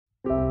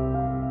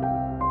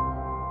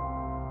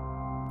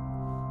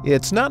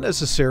It's not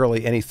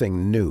necessarily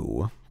anything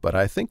new, but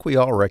I think we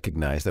all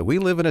recognize that we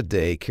live in a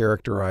day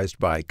characterized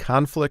by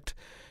conflict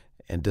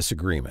and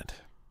disagreement.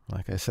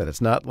 Like I said,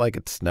 it's not like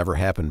it's never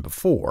happened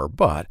before,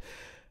 but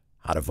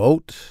how to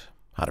vote,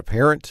 how to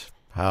parent,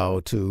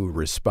 how to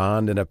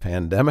respond in a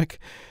pandemic,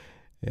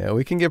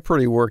 we can get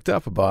pretty worked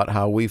up about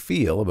how we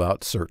feel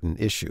about certain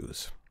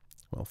issues.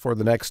 Well, for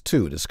the next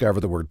two Discover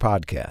the Word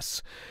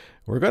podcasts,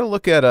 we're going to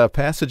look at a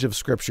passage of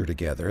Scripture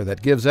together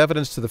that gives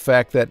evidence to the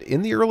fact that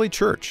in the early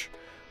church,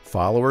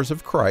 followers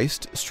of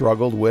Christ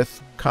struggled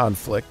with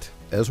conflict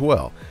as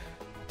well,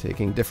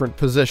 taking different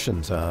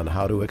positions on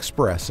how to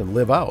express and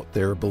live out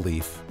their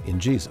belief in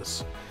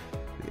Jesus.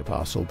 The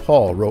Apostle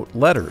Paul wrote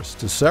letters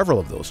to several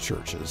of those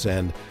churches,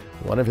 and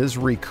one of his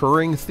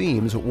recurring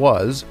themes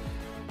was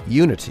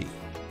unity.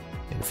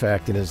 In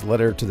fact, in his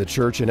letter to the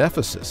church in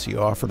Ephesus, he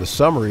offered a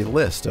summary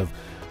list of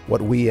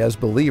what we as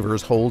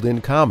believers hold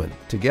in common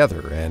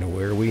together and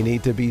where we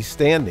need to be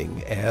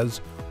standing as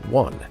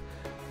one.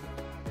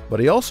 But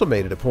he also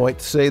made it a point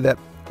to say that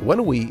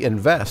when we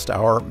invest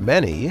our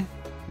many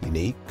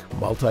unique,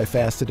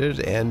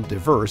 multifaceted, and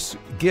diverse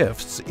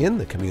gifts in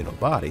the communal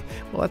body,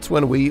 well, that's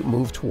when we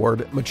move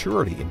toward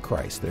maturity in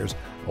Christ. There's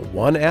a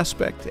one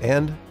aspect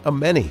and a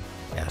many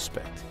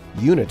aspect,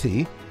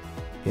 unity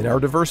in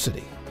our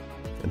diversity.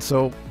 And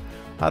so,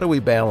 how do we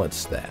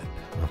balance that?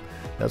 Well,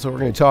 that's what we're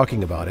going to be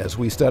talking about as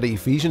we study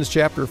Ephesians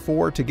chapter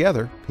 4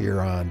 together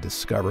here on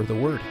Discover the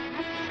Word.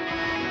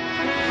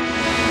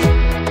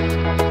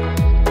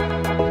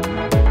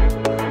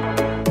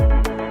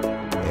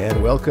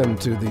 And welcome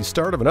to the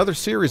start of another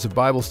series of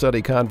Bible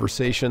study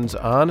conversations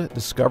on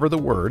Discover the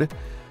Word,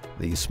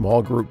 the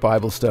small group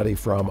Bible study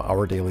from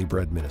Our Daily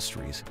Bread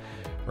Ministries.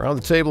 Around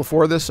the table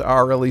for this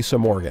are Elisa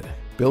Morgan,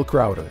 Bill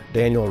Crowder,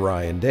 Daniel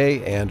Ryan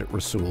Day, and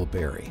Rasul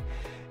Berry.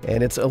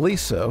 And it's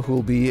Elisa who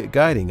will be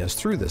guiding us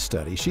through this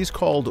study. She's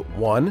called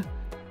One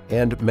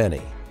and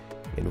Many,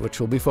 in which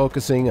we'll be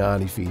focusing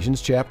on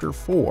Ephesians chapter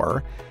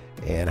 4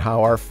 and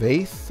how our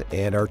faith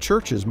and our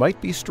churches might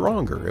be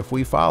stronger if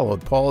we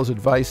followed Paul's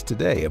advice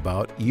today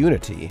about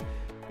unity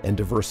and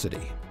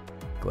diversity.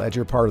 Glad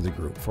you're part of the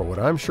group for what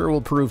I'm sure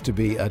will prove to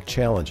be a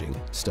challenging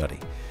study.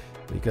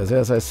 Because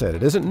as I said,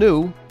 it isn't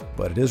new,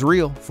 but it is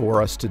real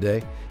for us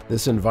today.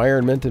 This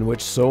environment in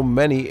which so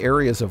many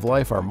areas of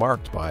life are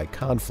marked by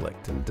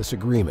conflict and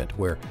disagreement,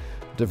 where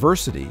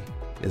diversity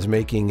is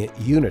making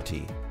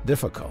unity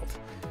difficult.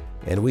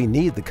 And we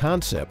need the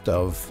concept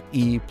of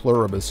e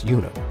pluribus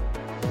unum.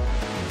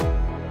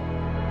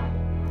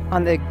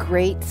 On the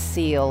Great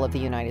Seal of the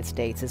United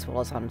States, as well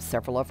as on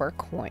several of our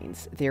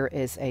coins, there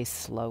is a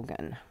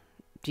slogan.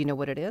 Do you know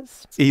what it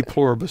is? E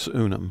pluribus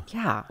unum.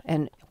 Yeah,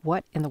 and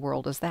what in the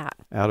world is that?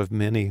 Out of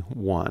many,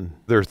 one.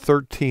 There are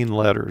 13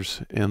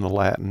 letters in the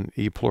Latin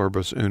E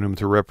pluribus unum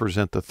to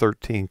represent the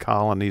 13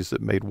 colonies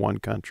that made one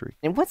country.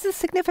 And what's the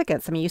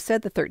significance? I mean, you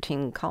said the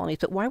 13 colonies,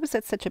 but why was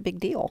that such a big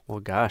deal? Well,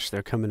 gosh,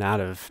 they're coming out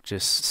of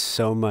just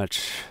so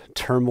much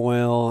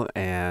turmoil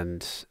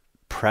and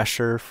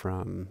pressure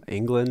from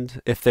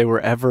England. If they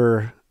were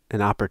ever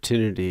an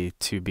opportunity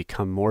to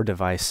become more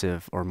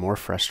divisive or more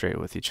frustrated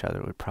with each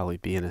other, would probably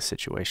be in a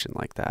situation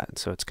like that. And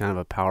so it's kind of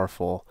a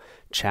powerful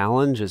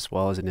challenge as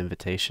well as an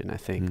invitation, I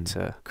think,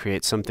 to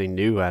create something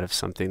new out of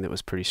something that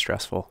was pretty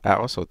stressful. I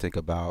also think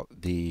about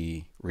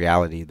the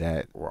reality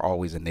that we're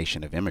always a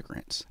nation of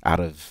immigrants out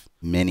of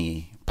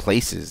many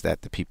places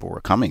that the people were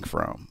coming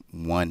from.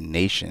 One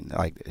nation,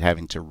 like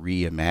having to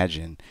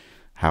reimagine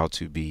how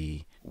to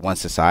be one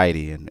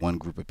society and one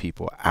group of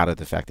people out of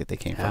the fact that they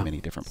came from many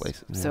different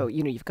places. So,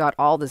 you've got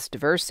all this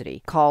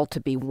diversity called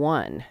to be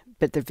one,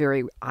 but the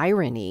very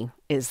irony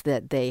is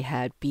that they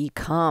had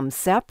become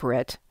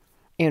separate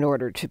in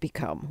order to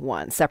become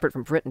one, separate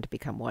from Britain to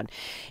become one.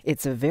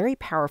 It's a very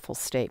powerful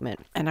statement,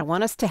 and I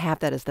want us to have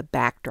that as the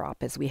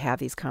backdrop as we have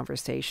these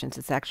conversations.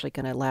 It's actually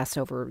going to last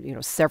over,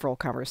 several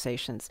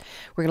conversations.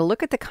 We're going to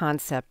look at the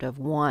concept of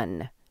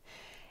one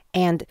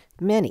and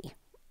many,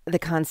 the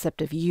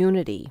concept of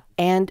unity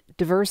and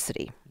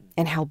diversity,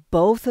 and how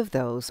both of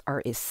those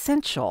are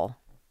essential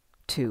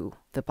to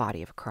the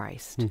body of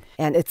Christ.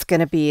 And it's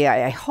going to be,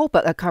 I hope,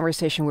 a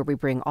conversation where we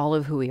bring all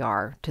of who we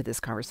are to this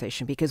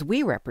conversation, because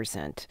we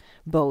represent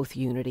both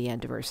unity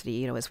and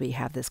diversity, as we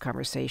have this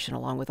conversation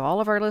along with all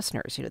of our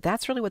listeners.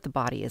 That's really what the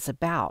body is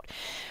about.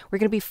 We're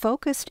going to be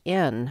focused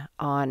in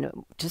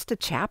on just a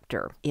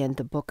chapter in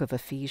the book of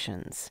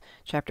Ephesians,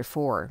 chapter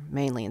 4,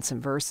 mainly, and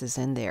some verses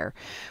in there,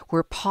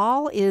 where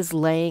Paul is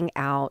laying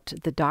out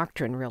the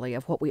doctrine, really,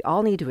 of what we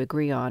all need to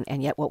agree on,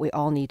 and yet what we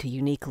all need to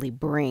uniquely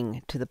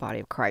bring to the body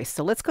of Christ.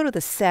 So let's go to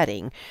the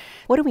setting.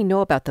 What do we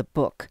know about the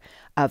book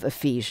of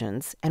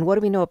Ephesians, and what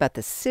do we know about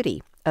the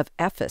city of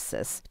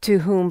Ephesus to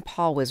whom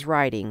Paul was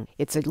writing?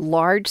 It's a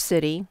large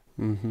city,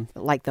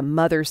 like the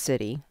mother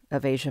city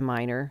of Asia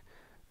Minor,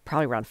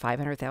 probably around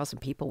 500,000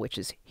 people, which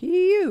is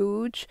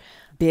huge,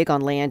 big on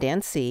land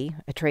and sea,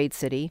 a trade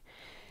city.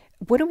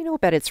 What do we know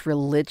about its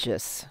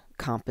religious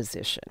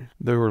composition.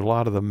 There were a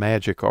lot of the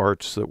magic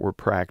arts that were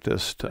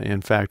practiced.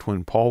 In fact,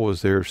 when Paul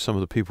was there, some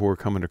of the people who were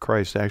coming to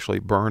Christ actually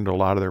burned a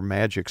lot of their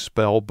magic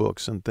spell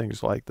books and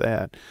things like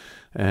that.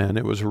 And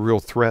it was a real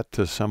threat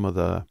to some of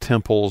the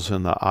temples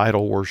and the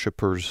idol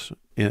worshipers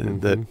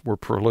that were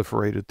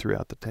proliferated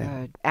throughout the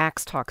town.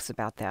 Acts talks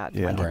about that,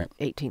 Yeah. like Right.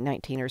 18,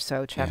 19 or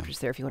so chapters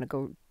there, if you want to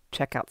go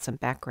check out some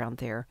background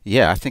there.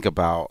 Yeah, I think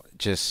about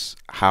just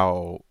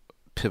how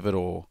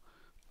pivotal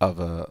of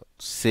a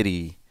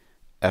city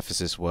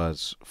Ephesus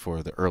was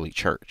for the early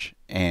church.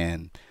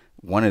 And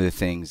one of the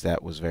things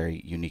that was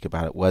very unique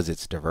about it was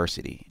its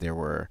diversity. There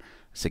were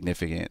a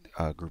significant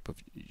group of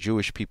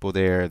Jewish people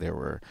there. There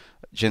were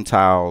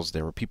Gentiles.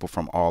 There were people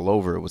from all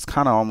over. It was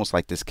kind of almost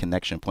like this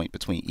connection point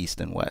between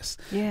East and West.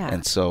 Yeah.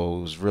 And so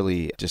it was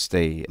really just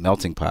a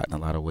melting pot in a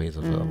lot of ways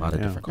of a lot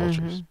of different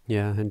cultures.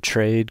 Yeah, and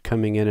trade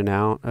coming in and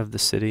out of the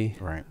city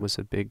Right. was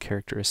a big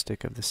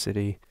characteristic of the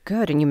city.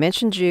 Good. And you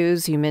mentioned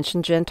Jews, you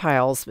mentioned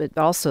Gentiles, but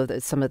also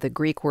some of the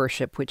Greek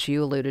worship, which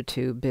you alluded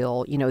to,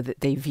 Bill, that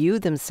they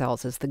viewed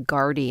themselves as the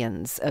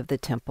guardians of the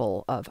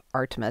temple of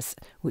Artemis,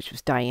 which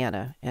was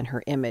Diana and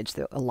her image.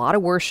 A lot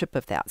of worship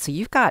of that. So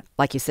you've got,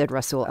 like you said,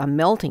 Russell, a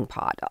melting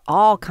pot,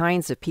 all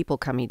kinds of people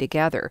coming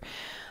together.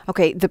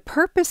 Okay, the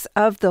purpose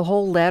of the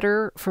whole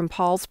letter from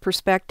Paul's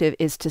perspective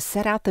is to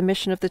set out the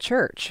mission of the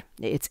church,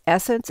 its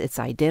essence, its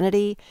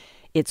identity,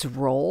 its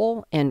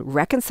role in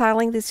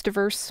reconciling these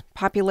diverse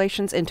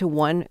populations into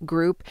one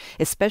group,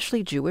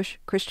 especially Jewish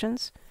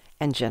Christians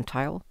and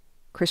Gentile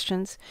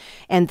Christians.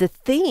 And the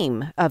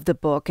theme of the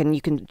book, and you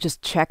can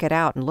just check it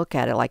out and look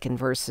at it, like in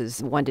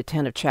verses 1 to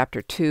 10 of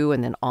chapter 2,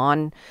 and then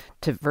on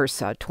to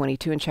verse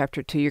 22 in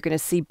chapter 2, you're going to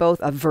see both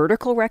a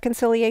vertical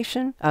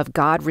reconciliation of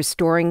God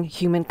restoring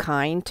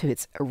humankind to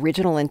its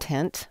original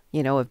intent,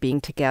 of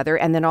being together,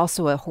 and then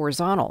also a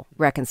horizontal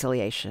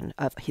reconciliation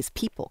of his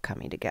people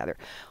coming together.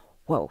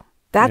 Whoa.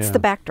 That's the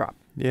backdrop.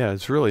 Yeah,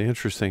 it's really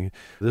interesting.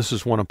 This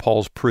is one of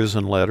Paul's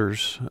prison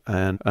letters,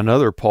 and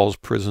another Paul's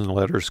prison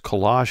letters,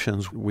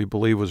 Colossians, we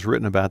believe was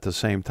written about the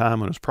same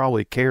time and was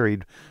probably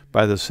carried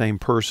by the same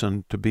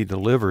person to be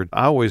delivered.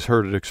 I always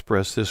heard it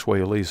expressed this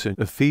way, at least. In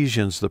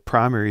Ephesians, the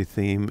primary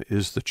theme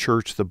is the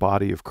church, the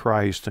body of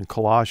Christ, and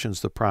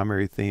Colossians, the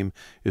primary theme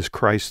is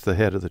Christ, the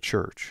head of the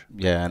church.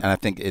 Yeah, and I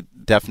think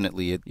it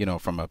definitely,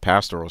 from a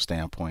pastoral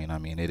standpoint,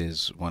 it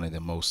is one of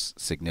the most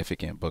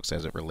significant books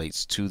as it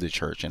relates to the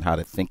church and how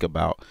to think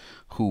about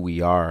who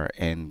we are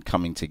and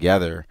coming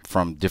together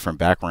from different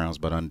backgrounds,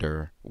 but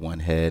under one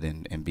head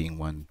and being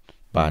one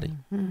body.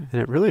 And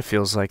it really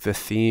feels like the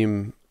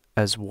theme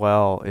as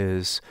well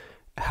is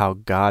how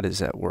God is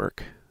at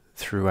work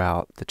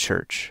throughout the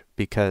church,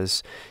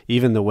 because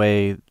even the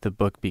way the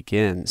book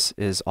begins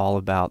is all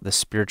about the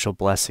spiritual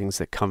blessings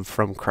that come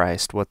from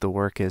Christ, what the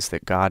work is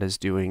that God is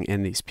doing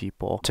in these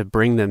people to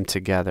bring them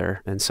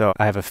together. And so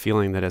I have a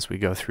feeling that as we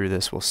go through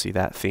this, we'll see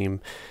that theme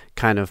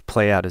kind of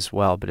play out as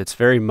well. But it's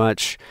very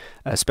much,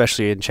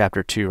 especially in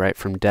chapter 2, right,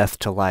 from death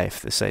to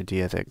life, this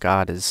idea that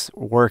God is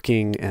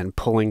working and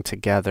pulling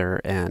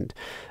together and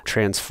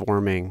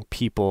transforming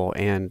people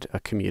and a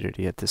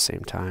community at the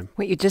same time.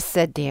 What you just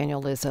said,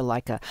 Daniel, is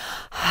like a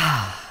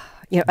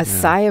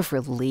sigh of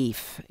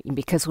relief,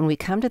 because when we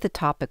come to the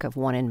topic of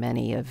one and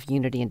many, of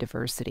unity and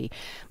diversity,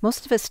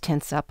 most of us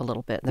tense up a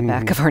little bit in the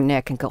back of our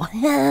neck and go,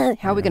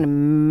 how are we going to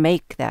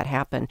make that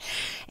happen?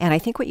 And I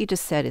think what you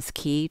just said is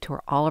key to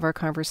all of our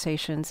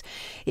conversations.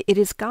 It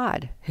is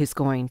God who's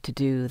going to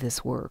do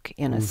this work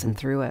in us and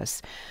through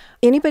us.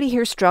 Anybody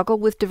here struggle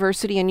with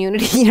diversity and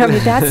unity?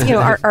 That's,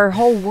 our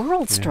whole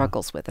world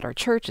struggles with it. Our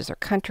churches, our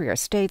country, our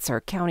states, our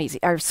counties,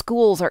 our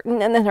schools,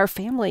 and then our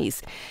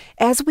families.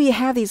 As we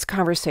have these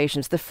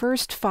conversations, the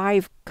first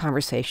 5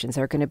 conversations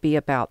are going to be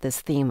about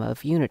this theme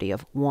of unity,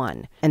 of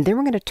one. And then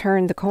we're going to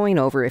turn the coin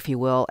over, if you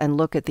will, and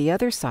look at the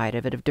other side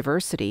of it, of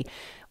diversity,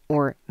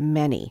 or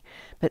many.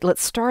 But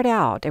let's start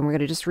out, and we're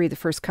going to just read the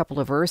first couple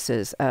of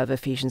verses of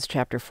Ephesians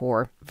chapter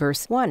 4,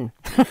 verse 1.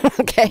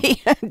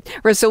 Okay?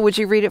 Russell, would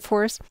you read it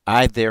for us?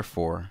 I,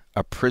 therefore,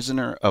 a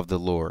prisoner of the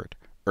Lord,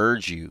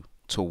 urge you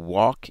to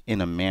walk in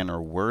a manner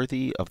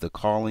worthy of the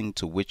calling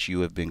to which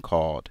you have been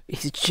called.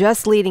 He's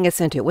just leading us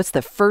into it. What's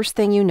the first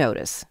thing you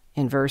notice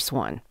in verse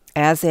 1?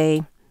 As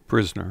a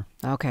Prisoner.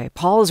 Okay.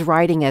 Paul is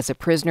writing as a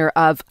prisoner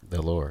of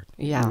The Lord.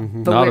 Yeah.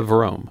 Not of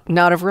Rome.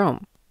 Not of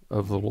Rome.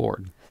 Of the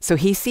Lord. So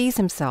he sees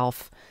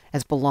himself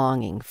as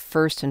belonging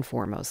first and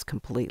foremost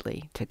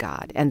completely to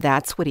God. And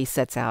that's what he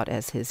sets out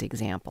as his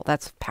example.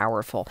 That's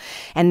powerful.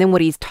 And then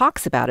what he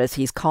talks about is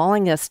he's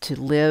calling us to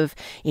live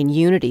in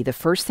unity. The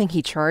first thing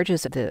he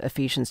charges the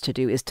Ephesians to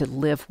do is to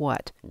live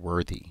what?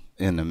 Worthy,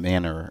 in the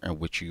manner in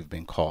which you've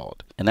been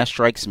called. And that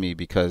strikes me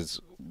because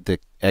the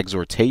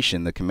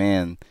exhortation, the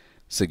command,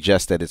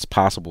 suggests that it's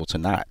possible to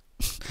not.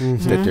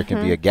 That there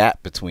can be a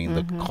gap between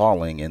the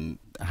calling and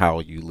how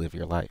you live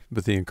your life.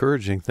 But the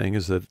encouraging thing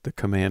is that the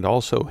command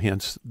also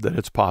hints that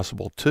it's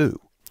possible to.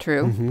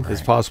 True.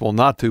 It's possible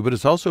not to, but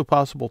it's also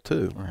possible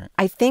to. Right.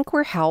 I think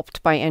we're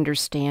helped by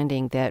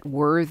understanding that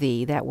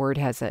worthy, that word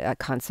has a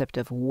concept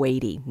of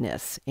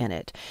weightiness in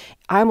it.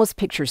 I almost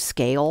picture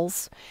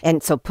scales,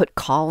 and so put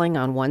calling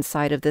on one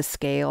side of the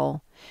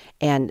scale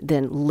and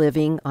then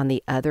living on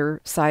the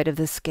other side of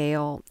the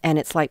scale. And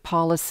it's like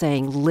Paul is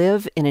saying,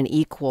 live in an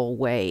equal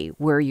way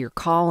where your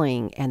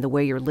calling and the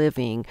way you're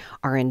living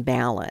are in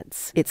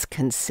balance. It's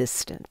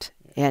consistent.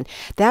 And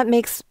that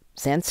makes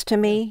sense to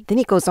me. Then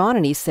he goes on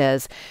and he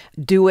says,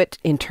 do it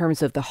in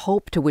terms of the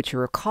hope to which you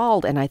are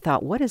called. And I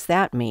thought, what does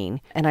that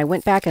mean? And I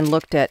went back and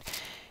looked at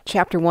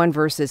chapter 1,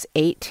 verses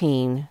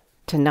 18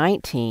 to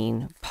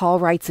 19. Paul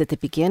writes at the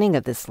beginning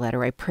of this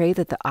letter, I pray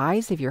that the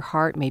eyes of your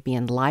heart may be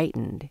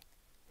enlightened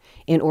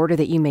in order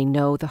that you may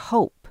know the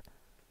hope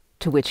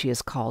to which he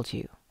has called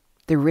you,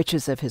 the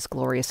riches of his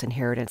glorious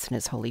inheritance in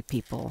his holy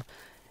people.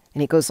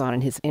 And he goes on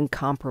in his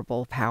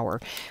incomparable power.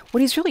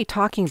 What he's really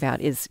talking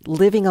about is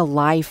living a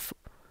life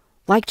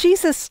like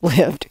Jesus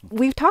lived.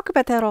 We talk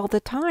about that all the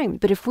time.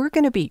 But if we're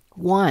going to be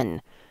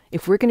one,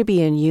 if we're going to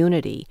be in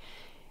unity,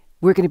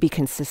 we're going to be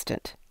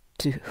consistent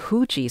to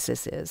who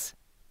Jesus is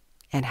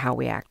and how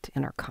we act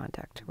in our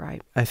conduct,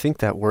 right? I think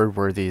that word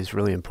worthy is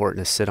really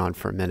important to sit on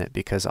for a minute,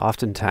 because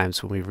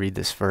oftentimes when we read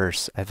this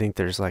verse, I think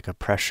there's like a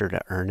pressure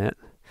to earn it,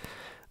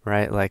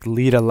 right? Like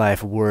lead a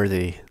life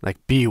worthy,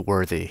 like be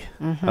worthy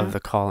of the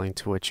calling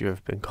to which you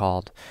have been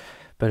called.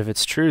 But if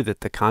it's true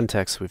that the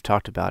context we've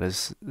talked about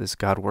is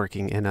God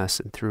working in us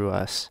and through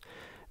us,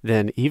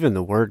 then even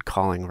the word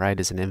calling, right,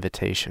 is an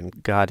invitation.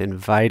 God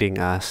inviting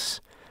us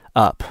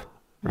up,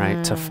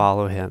 right, to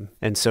follow him.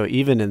 And so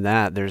even in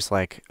that, there's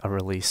like a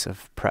release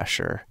of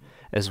pressure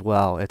as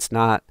well. It's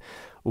not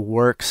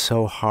work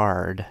so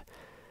hard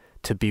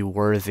to be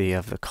worthy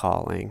of the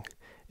calling.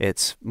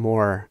 It's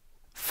more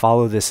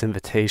follow this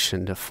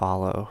invitation to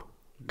follow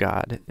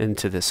God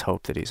into this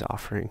hope that he's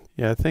offering.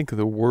 Yeah, I think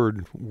the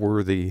word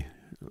worthy,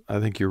 I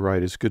think you're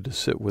right. It's good to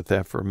sit with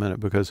that for a minute,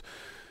 because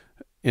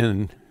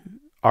in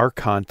our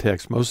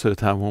context, most of the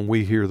time when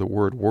we hear the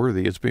word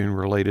worthy, it's being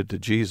related to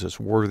Jesus.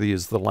 Worthy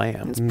is the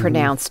Lamb. It's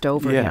pronounced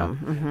over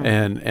him.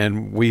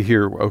 And we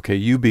hear, okay,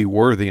 you be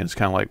worthy, and it's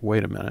kind of like,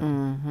 wait a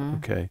minute.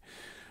 Okay,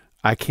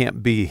 I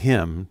can't be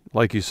him.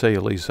 Like you say,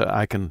 Elisa,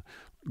 I can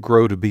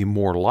grow to be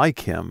more like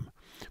him,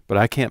 but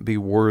I can't be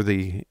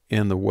worthy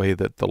in the way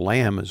that the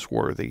Lamb is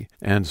worthy.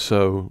 And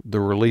so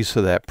the release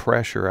of that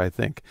pressure, I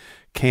think,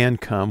 can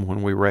come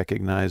when we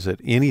recognize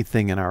that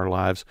anything in our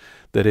lives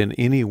that in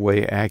any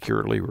way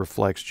accurately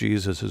reflects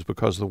Jesus is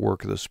because of the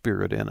work of the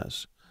Spirit in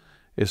us.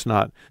 It's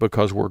not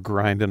because we're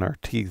grinding our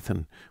teeth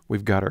and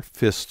we've got our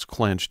fists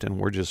clenched and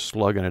we're just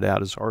slugging it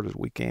out as hard as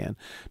we can.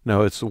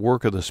 No, it's the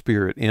work of the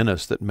Spirit in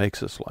us that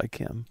makes us like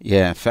him.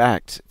 Yeah, in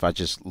fact, if I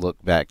just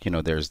look back,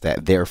 there's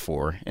that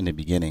therefore in the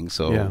beginning.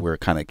 So we're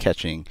kind of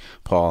catching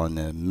Paul in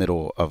the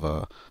middle of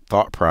a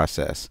thought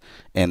process.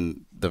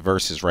 And the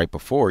verses right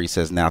before, he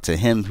says, now to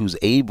him who's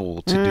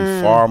able to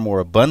do far more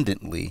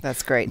abundantly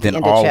That's great.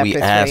 than all we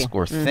ask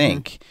or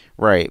think,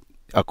 right,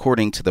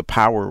 according to the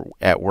power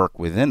at work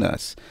within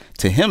us,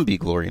 to him be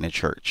glory in the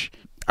church.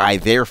 I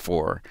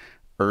therefore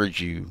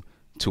urge you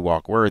to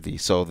walk worthy.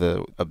 So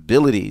the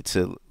ability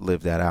to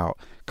live that out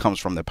comes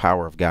from the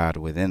power of God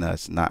within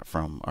us, not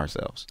from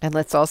ourselves. And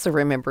let's also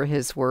remember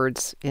his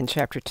words in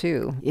chapter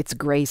 2. It's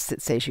grace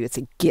that saves you. It's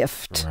a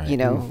gift,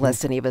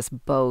 lest any of us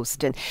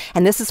boast. And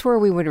this is where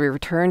we would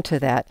return to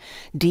that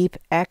deep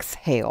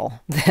exhale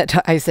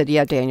that I said,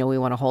 yeah, Daniel, we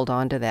want to hold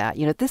on to that.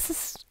 This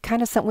is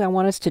kind of something I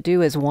want us to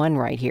do as one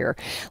right here.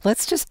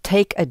 Let's just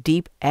take a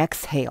deep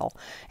exhale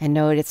and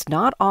know that it's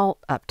not all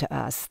up to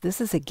us. This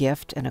is a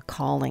gift and a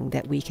calling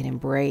that we can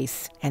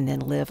embrace and then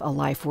live a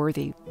life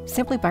worthy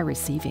simply by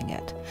receiving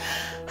it.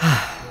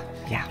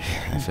 Yeah.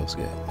 That feels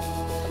good.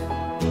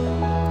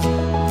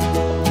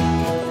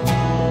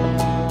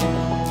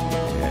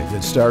 Yeah,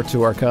 good start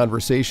to our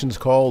conversations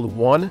called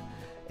One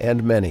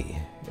and Many,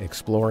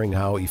 exploring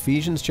how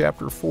Ephesians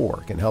chapter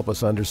 4 can help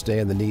us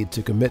understand the need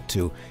to commit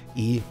to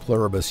e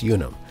pluribus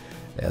unum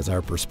as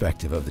our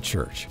perspective of the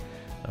church.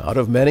 Out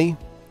of many,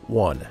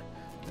 one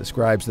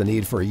describes the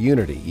need for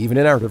unity, even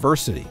in our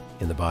diversity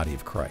in the body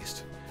of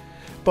Christ.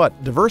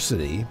 But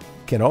diversity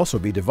can also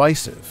be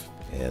divisive.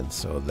 And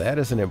so that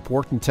is an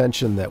important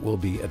tension that we'll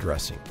be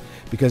addressing,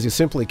 because you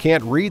simply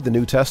can't read the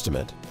New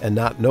Testament and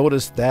not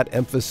notice that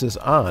emphasis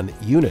on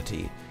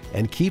unity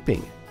and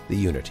keeping the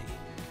unity.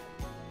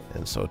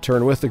 And so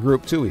turn with the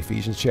group to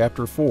Ephesians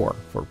chapter 4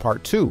 for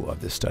part 2 of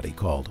this study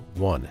called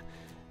One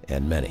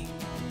and Many.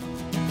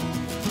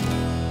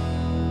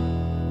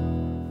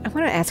 I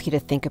want to ask you to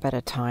think about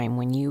a time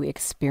when you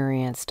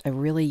experienced a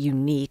really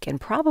unique and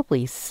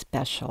probably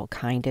special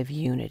kind of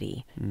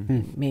unity.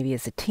 Maybe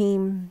as a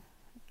team,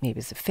 maybe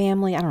as a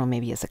family, I don't know,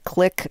 maybe as a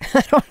clique.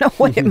 I don't know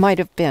what it might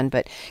have been,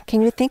 but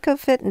can you think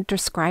of it and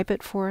describe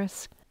it for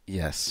us?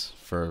 Yes,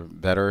 for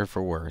better or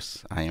for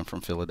worse. I am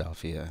from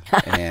Philadelphia.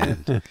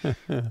 And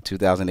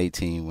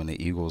 2018, when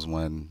the Eagles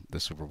won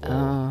the Super Bowl,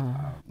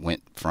 I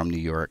went from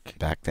New York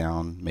back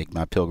down, make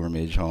my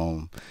pilgrimage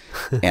home.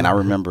 And I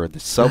remember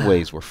the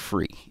subways were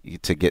free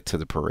to get to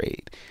the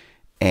parade.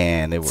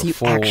 And they were So you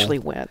full. actually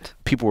went.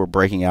 People were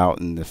breaking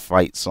out in the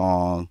fight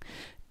song.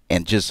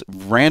 And just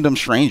random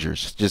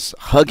strangers just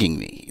hugging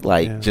me,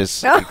 like Yeah.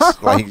 just you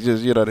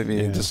know what I mean?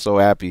 Yeah. Just so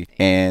happy,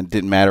 and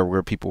didn't matter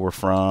where people were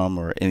from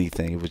or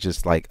anything. It was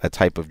just like a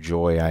type of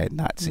joy I had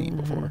not seen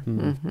before.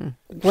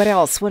 What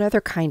else? What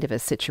other kind of a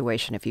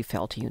situation have you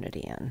felt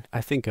unity in?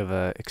 I think of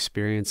an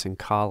experience in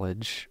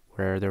college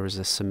where there was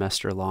a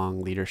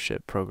semester-long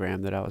leadership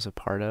program that I was a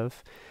part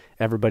of.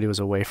 Everybody was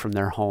away from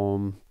their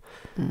home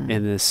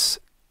in this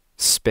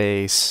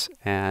space,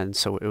 and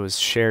so it was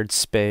shared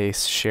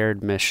space,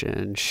 shared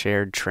mission,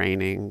 shared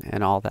training,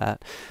 and all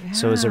that.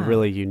 So it was a Yeah.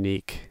 really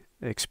unique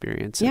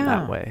experience in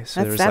that way.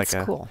 So there was that's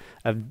like cool.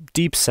 a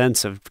deep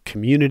sense of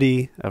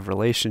community, of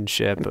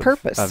relationship, And of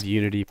purpose. of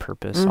unity,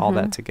 purpose, all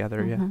that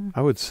together. Yeah.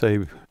 I would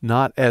say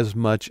not as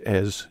much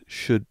as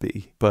should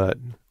be, but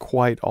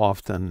quite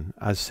often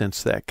I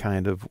sense that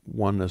kind of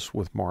oneness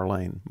with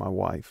Marlene, my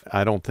wife.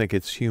 I don't think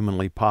it's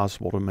humanly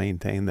possible to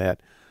maintain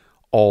that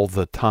all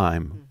the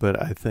time, but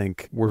I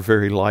think we're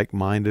very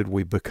like-minded.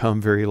 We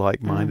become very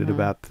like-minded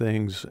about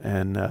things,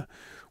 and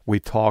we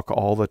talk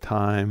all the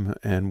time,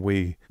 and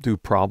we do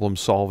problem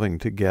solving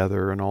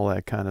together and all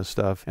that kind of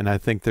stuff. And I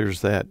think there's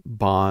that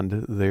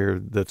bond there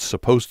that's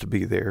supposed to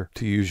be there,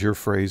 to use your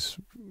phrase,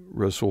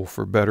 Russell,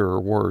 for better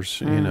or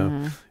worse. You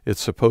know, it's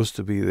supposed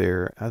to be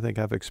there. I think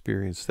I've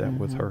experienced that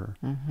with her.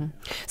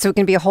 So it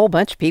can be a whole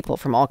bunch of people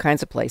from all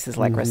kinds of places,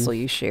 like Russell,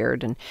 you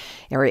shared,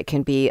 or it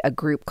can be a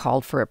group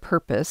called for a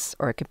purpose,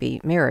 or it could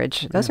be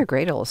marriage. Those are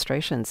great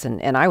illustrations.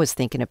 And I was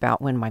thinking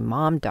about when my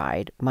mom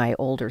died, my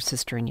older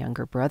sister and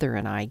younger brother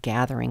and I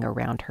gathering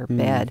around her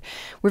bed.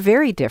 We're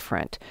very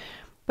different,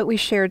 but we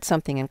shared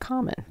something in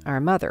common, our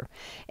mother.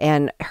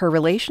 And her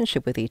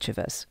relationship with each of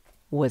us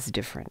was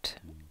different.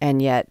 And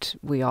yet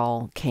we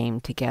all came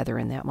together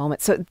in that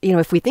moment. So, you know,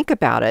 if we think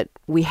about it,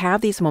 we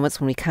have these moments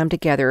when we come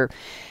together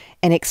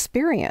and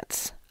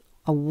experience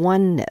a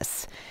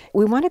oneness.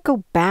 We want to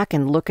go back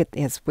and look at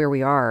this where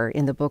we are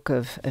in the book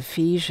of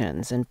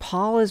Ephesians. And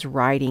Paul is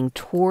writing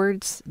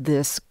towards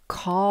this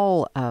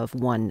call of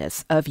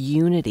oneness, of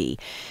unity.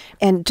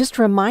 And just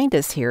remind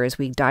us here as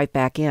we dive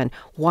back in,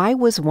 why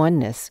was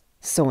oneness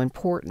so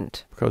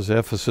important? Because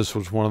Ephesus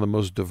was one of the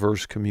most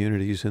diverse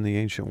communities in the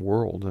ancient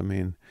world. I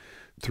mean,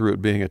 through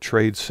it being a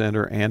trade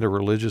center and a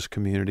religious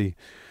community,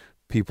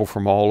 people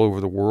from all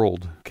over the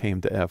world came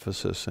to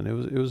Ephesus, and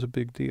it was a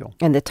big deal.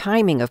 And the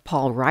timing of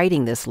Paul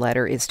writing this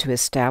letter is to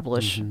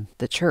establish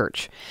the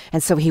church.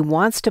 And so he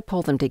wants to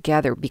pull them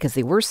together because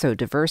they were so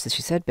diverse, as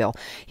you said, Bill.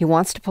 He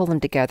wants to pull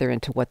them together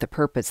into what the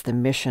purpose, the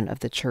mission of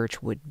the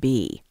church would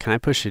be. Can I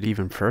push it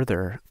even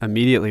further?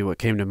 Immediately what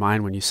came to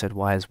mind when you said,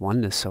 why is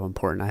oneness so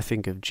important? I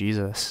think of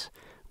Jesus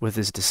with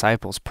his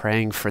disciples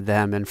praying for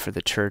them and for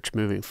the church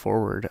moving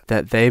forward,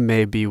 that they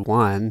may be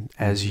one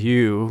as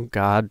you,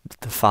 God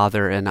the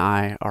Father, and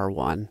I are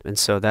one. And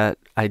so that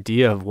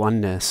idea of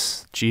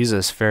oneness,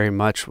 Jesus very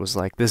much was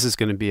like, this is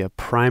going to be a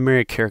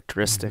primary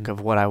characteristic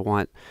of what I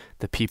want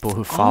the people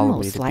who follow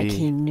me to like be.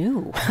 he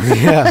knew.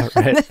 Yeah,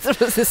 right.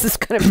 This is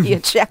going to be a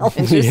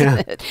challenge,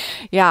 isn't it?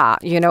 Yeah,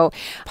 you know,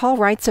 Paul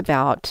writes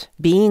about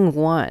being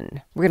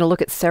one. We're going to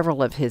look at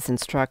several of his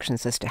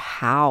instructions as to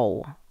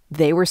how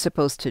they were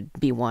supposed to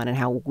be one and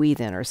how we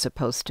then are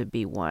supposed to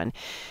be one.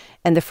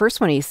 And the first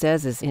one he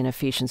says is in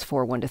Ephesians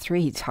 4:1-3.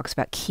 He talks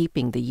about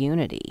keeping the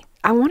unity.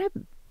 I want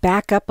to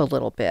back up a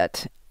little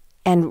bit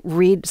and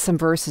read some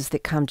verses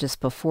that come just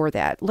before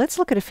that. Let's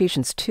look at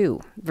Ephesians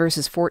 2,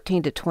 verses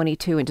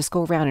 14-22, and just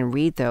go around and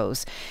read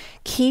those.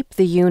 Keep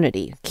the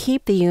unity.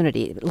 Keep the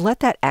unity. Let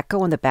that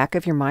echo in the back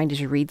of your mind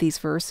as you read these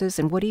verses.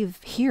 And what do you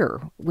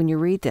hear when you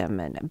read them?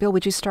 And Bill,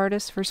 would you start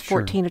us? Verse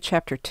 14 of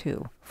chapter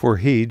 2. For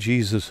he,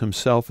 Jesus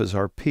himself, is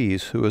our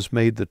peace, who has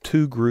made the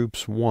two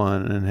groups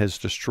one and has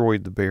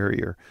destroyed the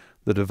barrier,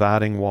 the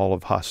dividing wall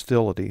of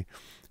hostility,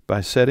 by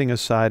setting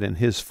aside in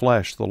his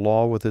flesh the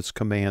law with its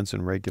commands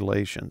and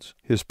regulations.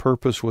 His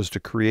purpose was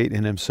to create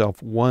in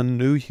himself one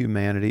new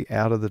humanity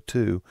out of the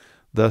two,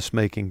 thus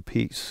making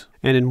peace.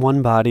 And in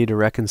one body to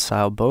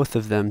reconcile both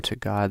of them to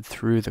God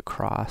through the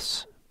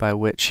cross, by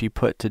which he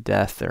put to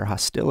death their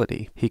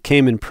hostility. He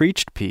came and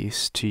preached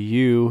peace to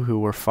you who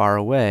were far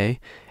away,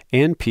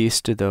 and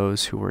peace to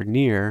those who were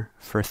near,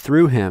 for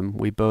through him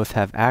we both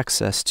have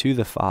access to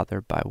the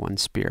Father by one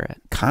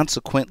Spirit.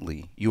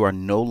 Consequently, you are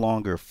no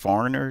longer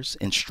foreigners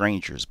and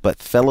strangers, but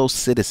fellow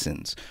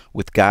citizens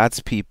with God's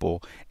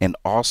people and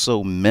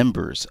also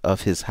members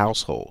of his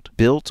household,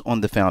 built on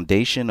the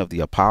foundation of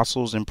the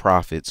apostles and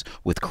prophets,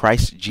 with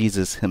Christ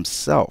Jesus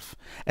himself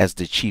as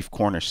the chief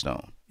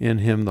cornerstone. In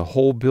him the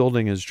whole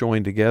building is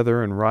joined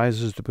together and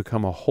rises to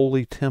become a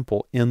holy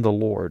temple in the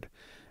Lord.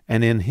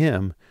 And in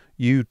him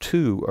you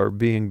too are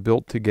being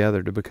built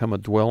together to become a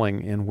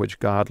dwelling in which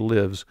God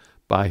lives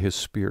by his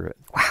Spirit.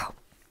 Wow.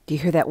 Do you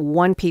hear that?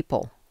 One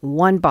people,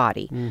 one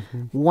body,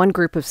 one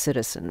group of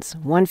citizens,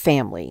 one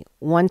family,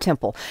 one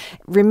temple.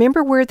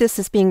 Remember where this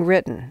is being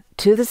written.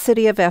 To the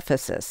city of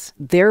Ephesus,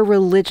 their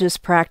religious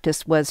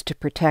practice was to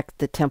protect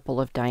the temple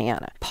of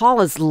Diana.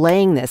 Paul is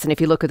laying this, and if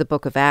you look at the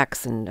book of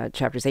Acts in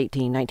chapters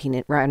 18,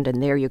 19, around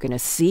in there, you're going to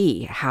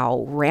see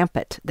how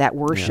rampant that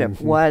worship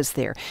was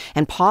there.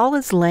 And Paul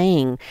is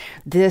laying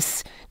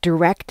this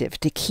directive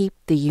to keep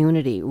the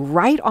unity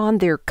right on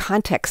their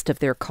context of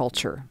their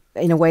culture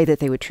in a way that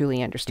they would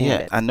truly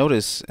understand it. I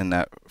noticed in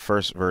that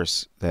first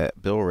verse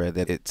that Bill read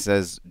that it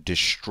says,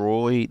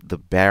 destroy the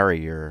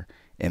barrier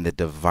and the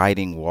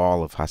dividing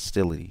wall of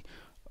hostility.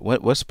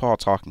 What's Paul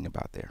talking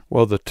about there?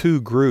 Well, the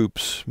two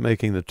groups,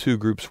 making the two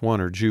groups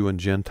one, are Jew and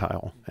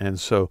Gentile. And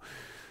so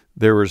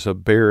there was a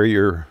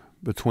barrier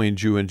between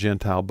Jew and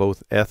Gentile,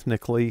 both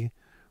ethnically,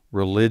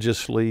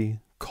 religiously,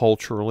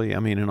 culturally,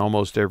 in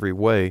almost every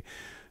way.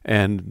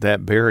 And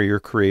that barrier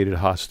created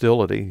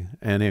hostility.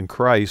 And in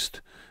Christ,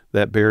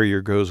 that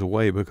barrier goes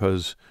away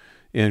because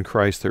in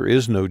Christ there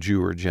is no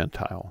Jew or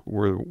Gentile.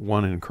 We're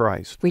one in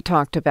Christ. We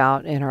talked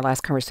about in our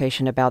last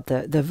conversation about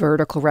the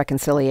vertical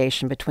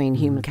reconciliation between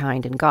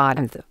humankind and God,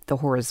 and the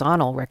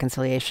horizontal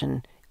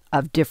reconciliation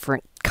of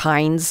different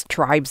kinds,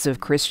 tribes of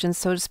Christians,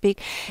 so to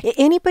speak.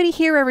 Anybody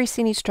here ever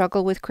seen any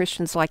struggle with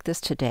Christians like this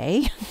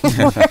today?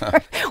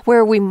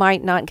 where we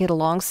might not get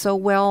along so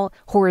well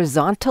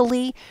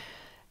horizontally?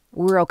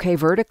 We're okay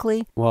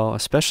vertically? Well,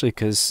 especially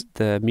because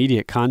the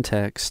immediate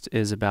context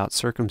is about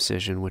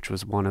circumcision, which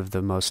was one of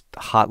the most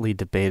hotly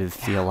debated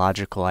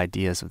theological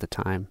ideas of the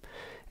time.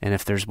 And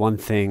if there's one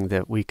thing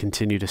that we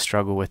continue to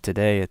struggle with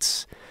today,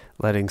 it's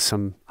letting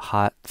some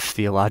hot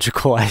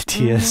theological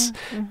ideas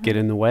get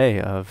in the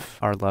way of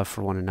our love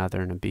for one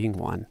another and of being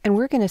one. And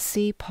we're going to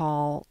see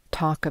Paul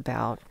talk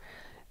about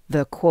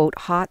the, quote,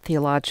 hot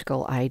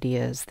theological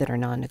ideas that are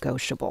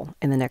non-negotiable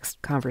in the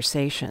next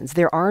conversations.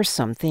 There are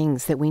some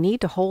things that we need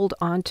to hold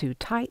on to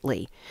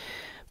tightly,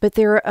 but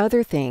there are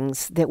other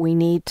things that we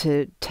need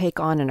to take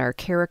on in our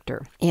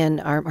character,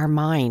 in our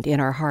mind, in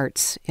our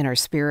hearts, in our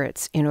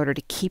spirits, in order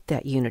to keep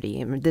that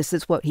unity. And this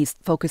is what he's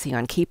focusing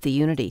on, keep the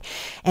unity.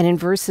 And in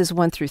verses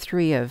 1 through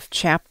 3 of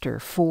chapter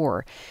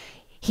 4,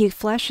 he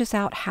fleshes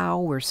out how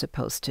we're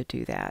supposed to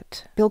do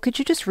that. Bill, could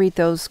you just read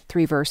those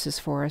 3 verses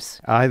for us?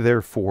 I,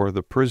 therefore,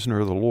 the prisoner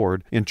of the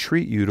Lord,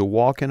 entreat you to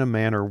walk in a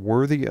manner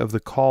worthy of the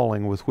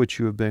calling with which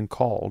you have been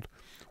called,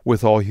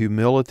 with all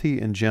humility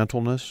and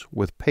gentleness,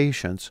 with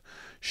patience,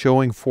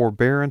 showing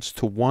forbearance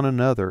to one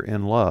another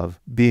in love,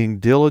 being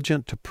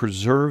diligent to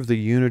preserve the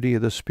unity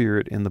of the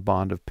Spirit in the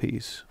bond of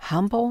peace.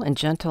 Humble and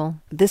gentle.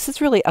 This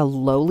is really a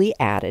lowly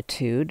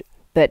attitude.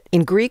 But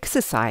in Greek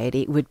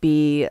society, it would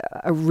be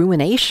a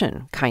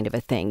ruination kind of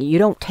a thing. You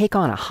don't take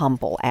on a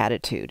humble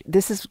attitude.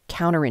 This is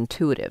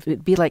counterintuitive.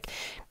 It'd be like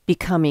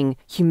becoming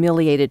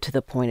humiliated to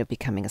the point of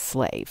becoming a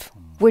slave,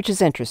 which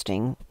is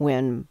interesting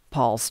when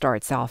Paul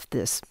starts off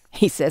this,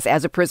 he says,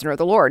 as a prisoner of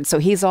the Lord. So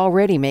he's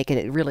already making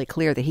it really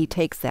clear that he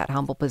takes that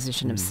humble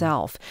position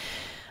himself.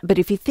 But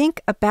if you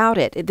think about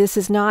it, this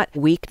is not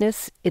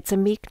weakness, it's a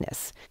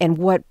meekness. And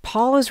what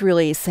Paul is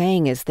really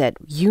saying is that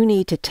you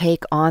need to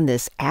take on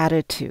this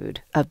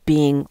attitude of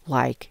being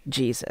like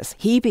Jesus.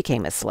 He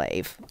became a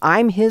slave.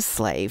 I'm his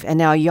slave. And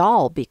now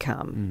y'all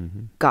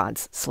become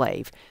God's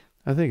slave.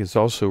 I think it's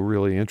also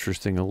really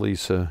interesting,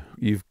 Elisa,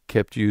 you've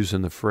kept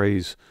using the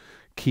phrase,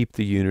 keep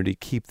the unity,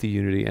 keep the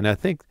unity. And I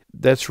think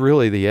that's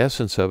really the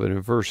essence of it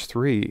in verse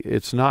 3.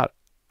 It's not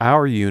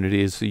our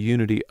unity, it's the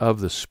unity of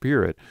the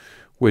Spirit,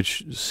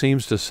 which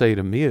seems to say,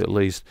 to me at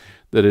least,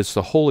 that it's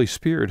the Holy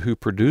Spirit who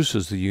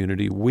produces the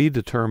unity. We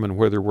determine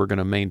whether we're going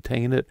to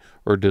maintain it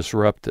or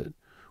disrupt it.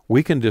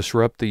 We can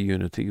disrupt the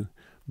unity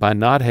by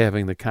not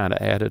having the kind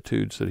of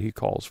attitudes that he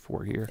calls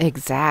for here.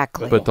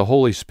 Exactly. But the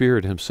Holy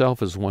Spirit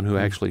himself is the one who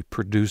actually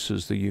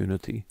produces the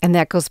unity. And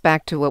that goes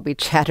back to what we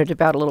chatted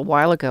about a little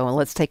while ago, and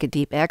let's take a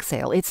deep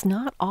exhale. It's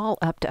not all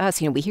up to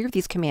us. We hear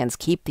these commands,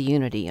 keep the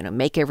unity,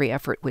 make every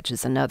effort, which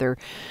is another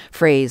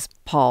phrase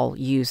Paul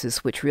uses,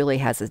 which really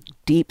has a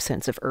deep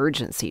sense of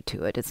urgency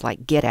to it. It's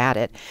like, get at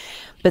it.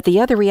 But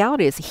the other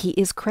reality is he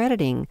is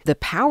crediting the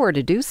power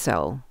to do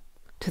so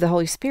to the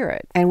Holy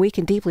Spirit, and we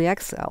can deeply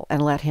excel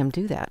and let him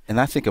do that. And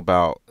I think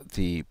about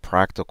the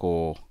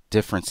practical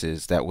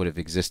differences that would have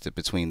existed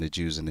between the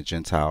Jews and the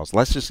Gentiles.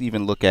 Let's just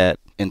even look at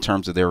in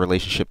terms of their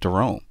relationship to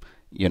Rome.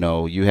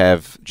 You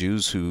have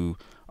Jews who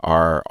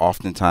are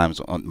oftentimes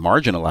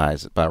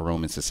marginalized by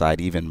Roman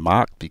society, even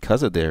mocked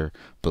because of their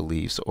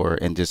beliefs,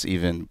 and just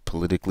even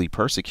politically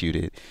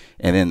persecuted.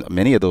 And then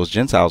many of those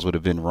Gentiles would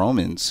have been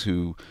Romans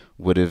who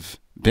would have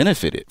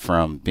benefited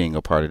from being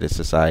a part of this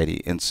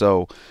society. And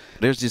so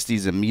there's just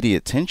these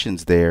immediate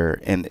tensions there.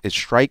 And it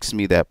strikes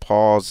me that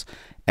Paul's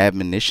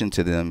admonition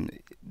to them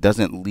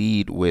doesn't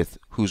lead with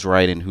who's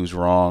right and who's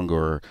wrong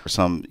or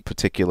some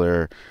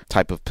particular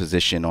type of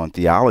position on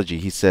theology.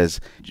 He says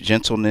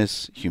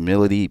gentleness,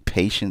 humility,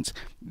 patience,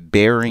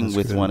 bearing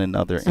with one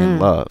another in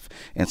love.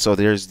 And so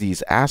there's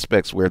these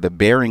aspects where the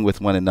bearing with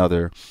one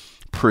another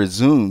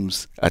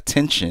presumes a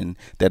tension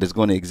that is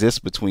going to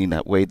exist between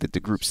that way that the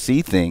group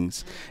see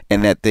things,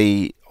 and that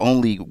the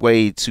only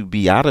way to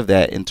be out of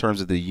that in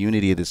terms of the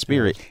unity of the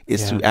Spirit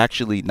is to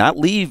actually not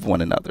leave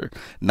one another,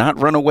 not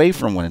run away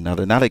from one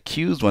another, not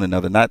accuse one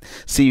another, not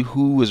see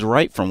who is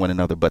right from one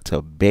another, but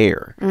to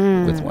bear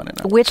with one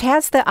another. Which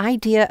has the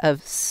idea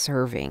of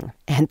serving.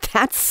 And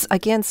that's,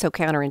 again, so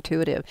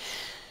counterintuitive.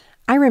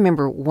 I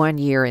remember one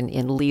year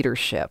in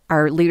leadership,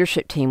 our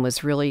leadership team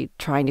was really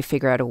trying to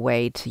figure out a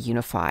way to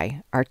unify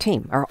our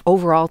team, our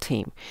overall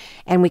team.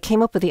 And we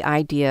came up with the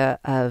idea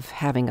of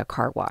having a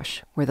car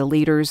wash where the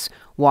leaders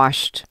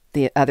washed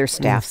the other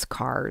staff's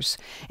cars.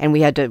 And we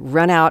had to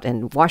run out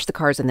and wash the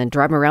cars and then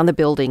drive them around the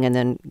building.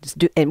 And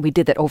we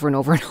did that over and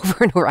over and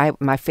over and over.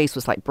 My face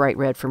was like bright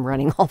red from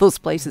running all those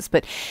places.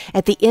 But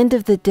at the end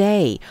of the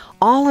day,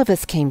 all of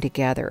us came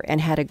together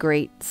and had a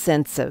great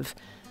sense of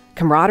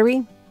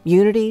camaraderie,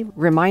 unity,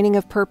 reminding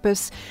of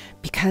purpose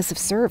because of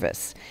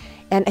service.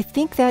 And I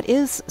think that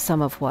is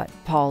some of what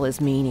Paul is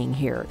meaning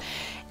here.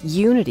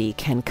 Unity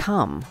can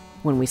come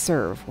when we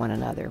serve one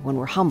another, when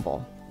we're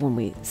humble, when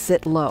we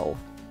sit low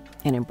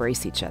and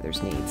embrace each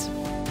other's needs.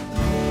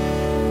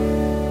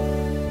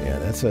 Yeah,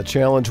 that's a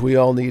challenge we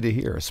all need to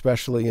hear,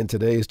 especially in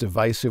today's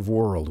divisive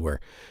world where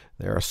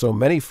there are so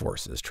many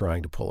forces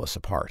trying to pull us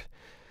apart.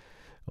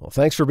 Well,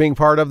 thanks for being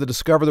part of the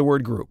Discover the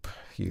Word group.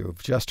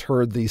 You've just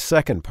heard the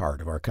second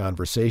part of our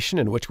conversation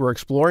in which we're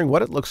exploring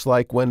what it looks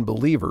like when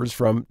believers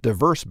from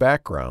diverse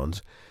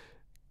backgrounds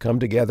come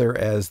together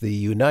as the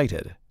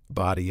united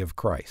body of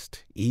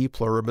Christ, e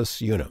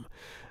pluribus unum,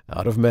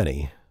 out of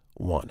many,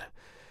 one.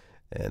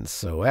 And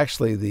so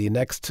actually the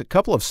next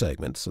couple of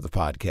segments of the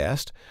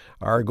podcast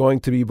are going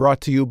to be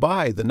brought to you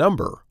by the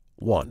number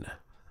 1.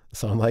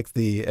 Sound like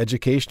the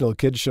educational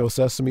kids show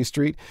Sesame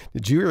Street?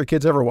 Did you or your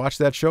kids ever watch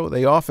that show?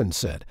 They often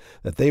said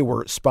that they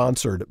were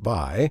sponsored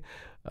by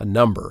a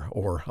number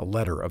or a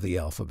letter of the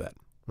alphabet.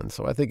 And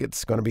so I think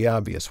it's going to be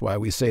obvious why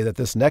we say that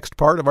this next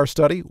part of our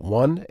study,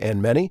 One and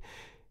Many,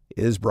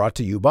 is brought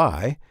to you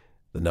by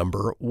the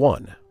number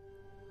 1.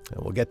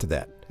 And we'll get to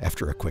that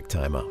after a quick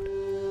timeout.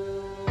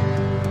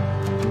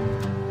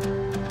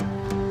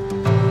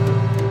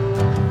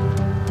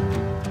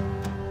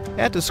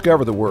 At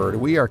Discover the Word,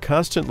 we are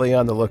constantly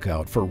on the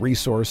lookout for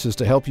resources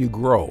to help you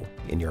grow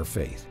in your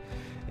faith.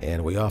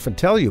 And we often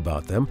tell you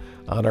about them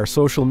on our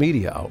social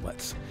media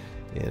outlets.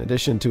 In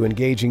addition to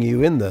engaging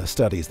you in the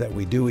studies that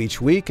we do each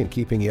week and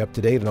keeping you up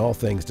to date on all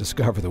things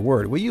Discover the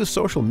Word, we use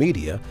social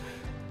media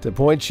to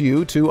point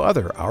you to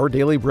other Our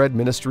Daily Bread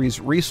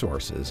Ministries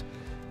resources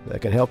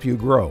that can help you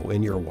grow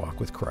in your walk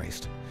with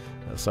Christ.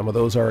 Some of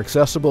those are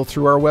accessible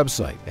through our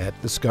website at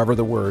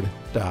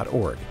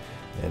discovertheword.org.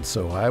 And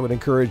so I would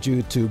encourage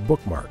you to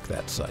bookmark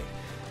that site.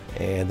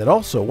 And then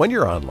also, when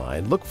you're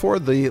online, look for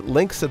the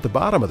links at the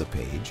bottom of the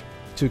page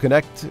to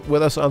connect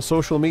with us on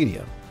social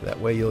media. That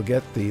way you'll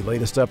get the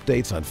latest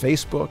updates on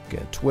Facebook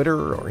and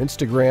Twitter or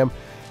Instagram.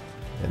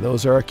 And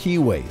those are key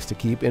ways to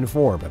keep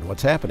informed on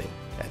what's happening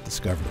at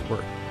Discover the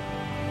Word.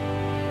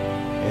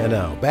 And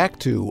now back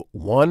to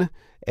One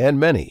and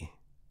Many,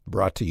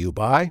 brought to you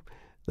by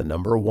the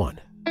number 1.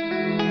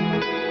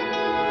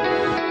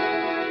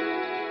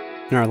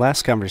 In our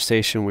last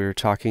conversation, we were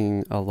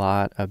talking a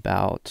lot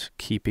about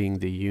keeping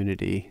the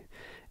unity.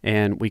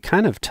 And we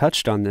kind of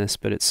touched on this,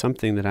 but it's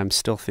something that I'm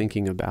still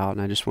thinking about,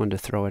 and I just wanted to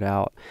throw it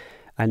out.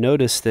 I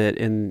noticed that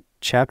in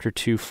chapter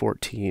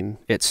 2:14,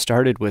 it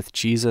started with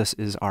Jesus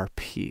is our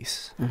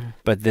peace. Mm-hmm.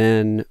 But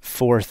then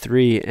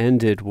 4:3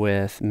 ended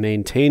with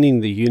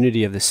maintaining the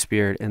unity of the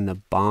Spirit in the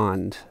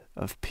bond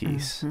of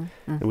peace. Mm-hmm,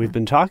 mm-hmm. And we've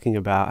been talking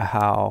about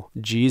how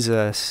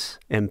Jesus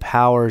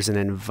empowers and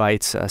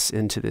invites us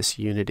into this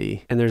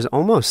unity. And there's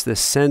almost this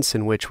sense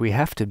in which we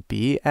have to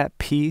be at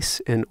peace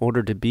in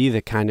order to be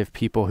the kind of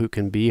people who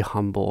can be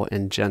humble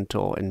and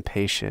gentle and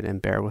patient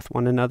and bear with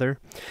one another.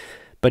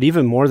 But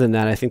even more than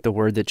that, I think the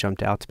word that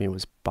jumped out to me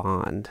was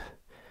bond,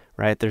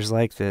 right? There's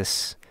like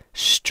this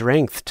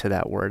strength to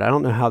that word. I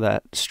don't know how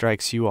that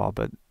strikes you all,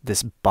 but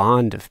this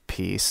bond of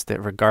peace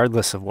that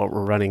regardless of what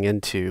we're running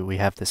into, we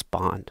have this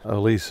bond.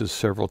 Elise has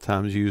several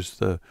times used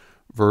the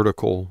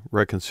vertical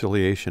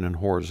reconciliation and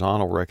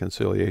horizontal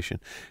reconciliation,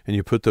 and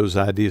you put those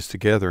ideas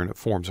together and it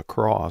forms a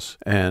cross,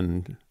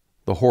 and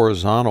the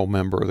horizontal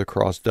member of the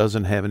cross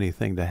doesn't have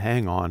anything to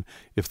hang on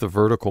if the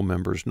vertical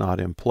member is not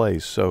in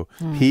place. So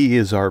he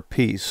is our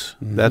peace.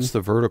 Mm-hmm. That's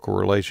the vertical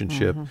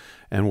relationship. Mm-hmm.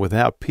 And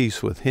without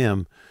peace with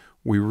him,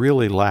 we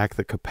really lack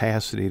the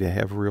capacity to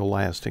have real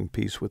lasting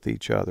peace with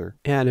each other.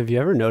 Yeah, and have you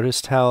ever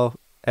noticed how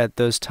at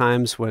those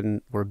times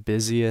when we're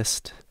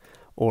busiest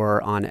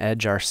or on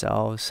edge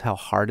ourselves, how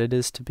hard it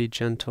is to be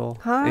gentle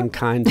and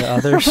kind to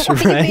others,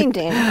 what right? do you mean,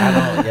 Dan?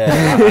 I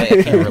can't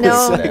relate to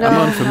that.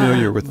 I'm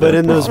unfamiliar with that. But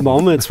in those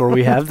moments where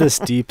we have this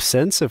deep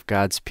sense of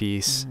God's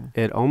peace,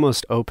 it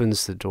almost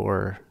opens the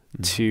door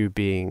to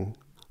being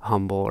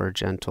humble or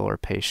gentle or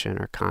patient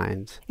or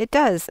kind. It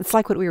does. It's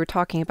like what we were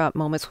talking about,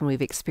 moments when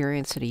we've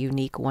experienced a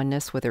unique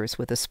oneness, whether it's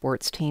with a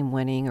sports team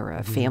winning or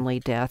a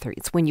family death, or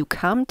it's when you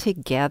come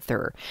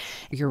together,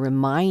 you're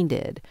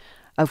reminded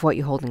of what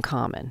you hold in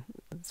common.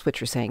 That's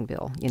what you're saying,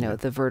 Bill.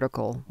 The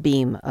vertical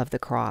beam of the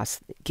cross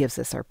gives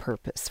us our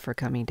purpose for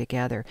coming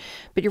together.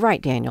 But you're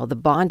right, Daniel, the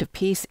bond of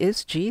peace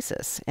is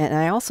Jesus. And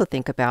I also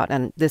think about,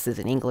 and this is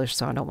in English,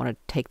 so I don't want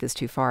to take this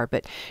too far,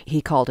 but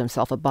he called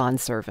himself a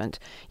bondservant,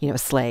 a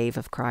slave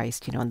of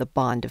Christ, and the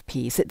bond of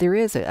peace. There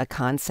is a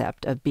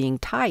concept of being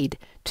tied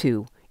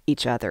to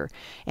each other,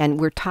 and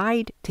we're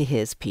tied to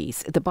his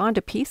peace. The bond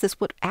of peace is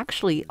what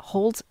actually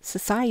holds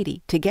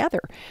society together.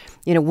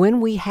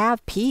 When we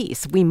have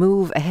peace, we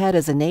move ahead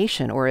as a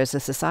nation or as a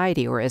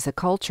society or as a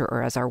culture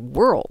or as our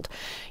world,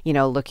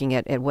 looking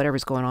at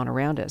whatever's going on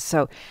around us.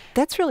 So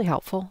that's really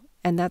helpful.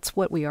 And that's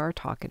what we are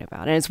talking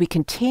about. And as we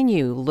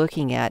continue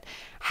looking at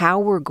how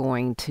we're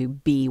going to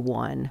be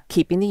one,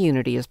 keeping the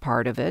unity as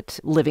part of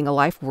it, living a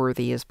life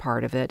worthy as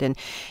part of it. And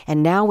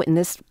now in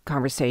this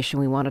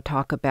conversation, we want to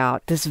talk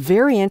about this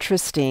very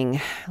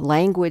interesting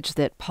language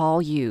that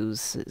Paul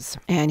uses.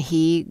 And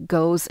he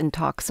goes and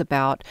talks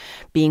about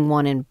being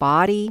one in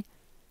body,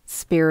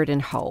 spirit,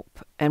 and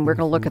hope. And we're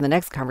going to look in the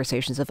next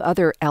conversations of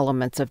other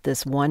elements of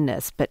this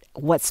oneness. But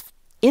what's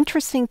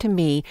interesting to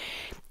me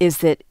is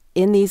that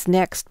in these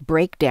next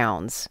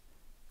breakdowns,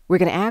 we're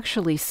going to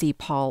actually see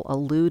Paul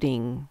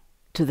alluding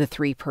to the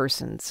three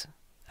persons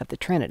of the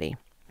Trinity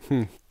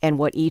and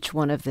what each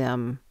one of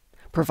them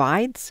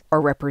provides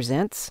or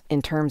represents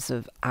in terms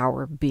of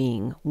our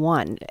being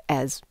one,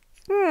 as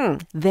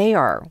they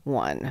are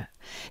one.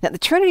 Now, the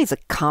Trinity is a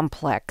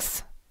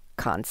complex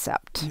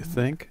concept. You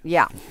think?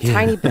 Yeah,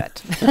 tiny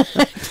bit.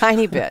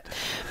 Tiny bit.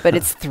 But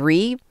it's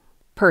three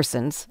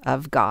persons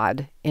of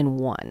God in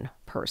one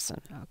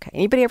person. Okay.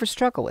 Anybody ever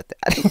struggle with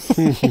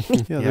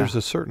that? There's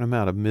a certain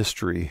amount of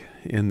mystery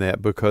in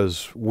that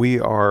because we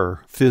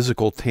are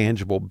physical,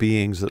 tangible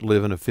beings that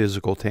live in a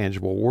physical,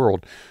 tangible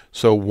world.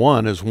 So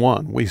one is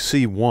one. We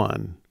see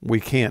one. We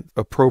can't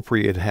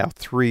appropriate how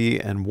three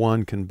and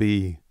one can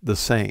be the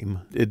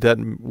same. It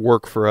doesn't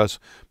work for us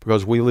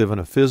because we live in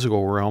a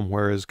physical realm,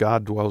 whereas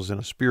God dwells in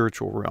a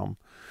spiritual realm.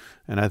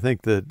 And I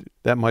think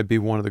that might be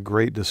one of the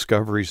great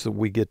discoveries that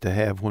we get to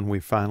have when we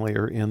finally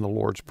are in the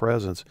Lord's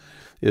presence,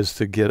 is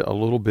to get a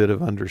little bit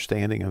of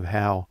understanding of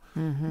how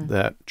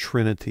that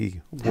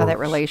Trinity works. How that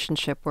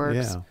relationship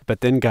works. Yeah.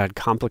 But then God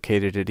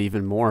complicated it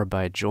even more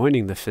by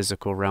joining the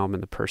physical realm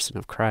in the person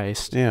of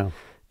Christ. Yeah.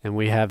 And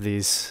we have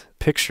these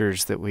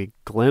pictures that we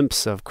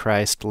glimpse of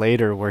Christ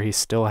later where he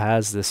still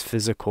has this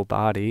physical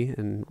body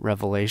in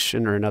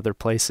Revelation or in other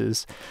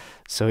places.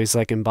 So he's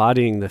like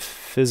embodying the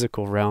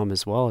physical realm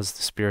as well as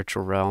the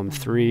spiritual realm,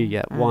 three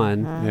yet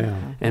one. Yeah.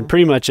 And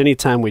pretty much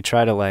anytime we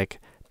try to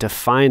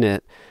define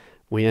it,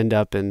 we end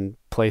up in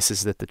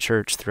places that the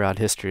church throughout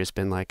history has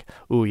been like,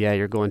 "Ooh, yeah,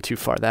 you're going too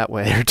far that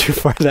way or too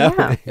far that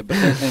way."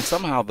 And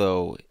somehow,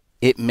 though,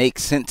 it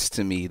makes sense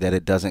to me that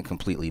it doesn't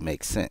completely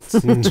make sense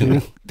to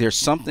me. There's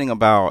something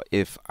about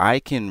if I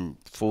can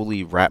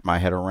fully wrap my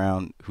head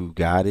around who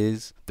God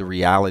is, the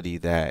reality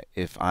that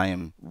if I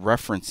am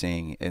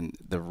referencing in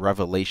the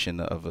revelation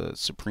of a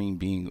supreme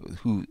being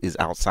who is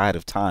outside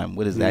of time,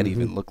 what does that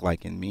even look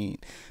like and mean?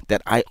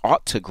 That I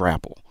ought to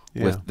grapple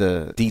with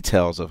the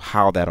details of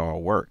how that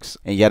all works.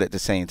 And yet at the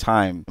same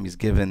time, he's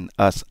given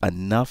us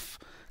enough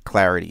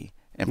clarity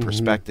and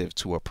perspective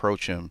to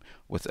approach him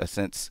with a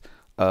sense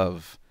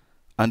of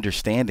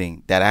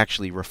understanding that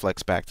actually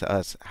reflects back to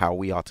us how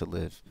we ought to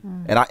live.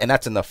 And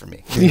that's enough for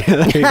me.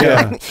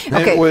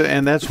 Okay.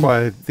 And that's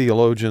why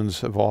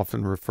theologians have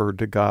often referred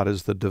to God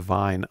as the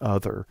divine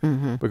other,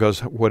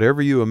 because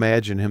whatever you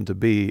imagine him to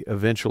be,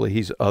 eventually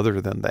he's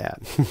other than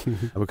that,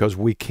 because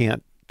we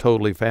can't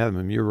totally fathom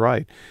him. You're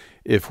right.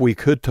 If we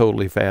could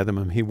totally fathom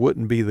him, he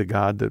wouldn't be the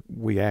God that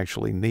we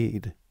actually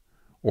need,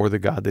 or the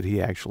God that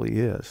he actually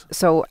is.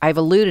 So I've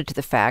alluded to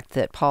the fact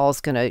that Paul's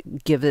going to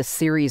give this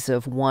series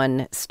of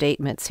one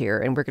statements here,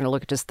 and we're going to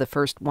look at just the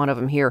first one of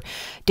them here.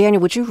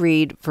 Daniel, would you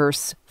read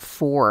verse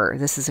 4?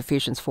 This is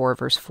Ephesians 4,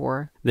 verse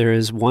 4. There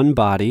is one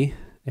body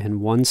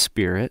and one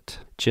spirit,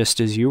 just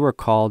as you were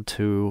called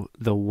to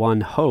the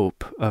one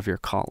hope of your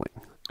calling.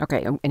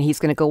 Okay, and he's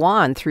going to go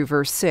on through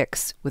verse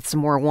 6 with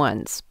some more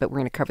ones, but we're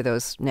going to cover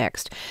those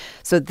next.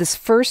 So this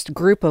first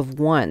group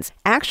of ones,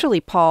 actually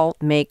Paul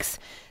makes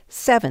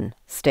 7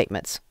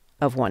 statements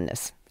of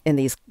oneness in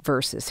these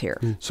verses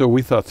here. So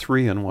we thought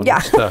 3 in one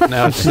stuff.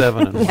 Now it's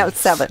 7 in one. Now it's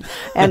 7.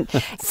 And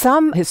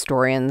some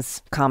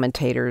historians,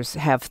 commentators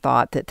have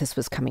thought that this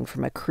was coming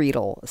from a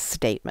creedal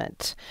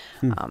statement.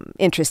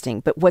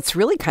 Interesting. But what's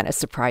really kind of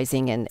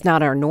surprising and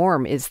not our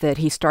norm is that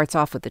he starts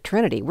off with the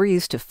Trinity. We're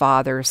used to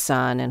Father,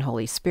 Son, and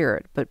Holy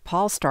Spirit. But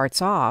Paul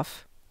starts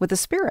off with the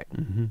Spirit.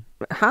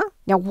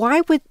 Now,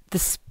 why would the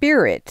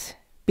Spirit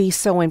be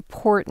so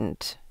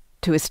important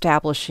to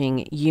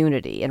establishing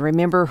unity? And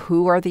remember,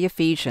 who are the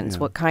Ephesians?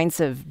 What kinds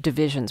of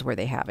divisions were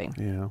they having?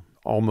 Yeah,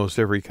 almost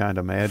every kind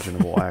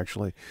imaginable,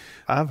 actually.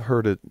 I've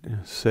heard it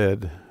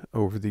said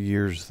over the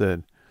years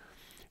that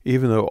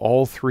even though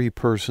all 3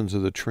 persons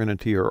of the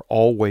Trinity are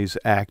always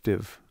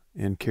active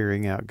in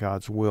carrying out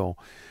God's will,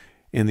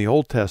 in the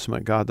Old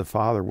Testament, God the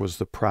Father was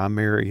the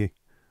primary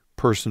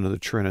person of the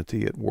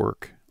Trinity at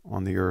work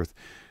on the earth.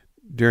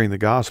 during the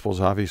Gospels,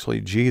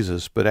 obviously,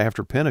 Jesus, but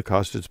after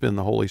Pentecost, it's been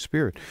the Holy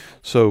Spirit.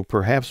 So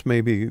perhaps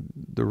maybe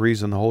the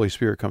reason the Holy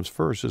Spirit comes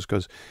first is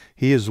because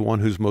he is the one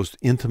who's most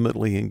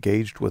intimately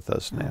engaged with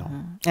us now.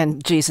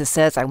 And Jesus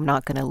says, I'm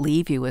not going to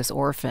leave you as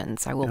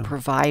orphans. I will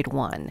provide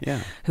one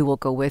who will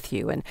go with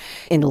you. And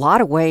in a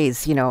lot of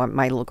ways,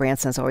 my little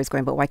grandson's always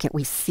going, but why can't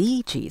we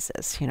see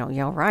Jesus?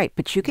 Yeah, right.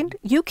 But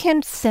you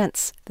can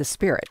sense the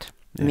Spirit.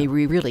 I mean,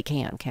 we really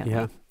can't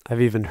we? I've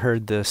even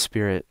heard the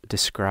Spirit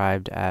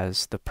described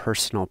as the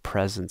personal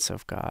presence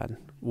of God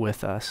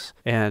with us.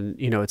 And,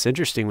 it's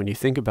interesting when you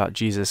think about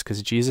Jesus,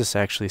 because Jesus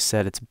actually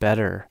said it's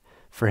better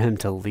for him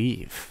to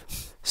leave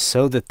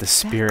so that the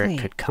Spirit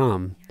could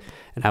come.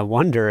 And I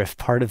wonder if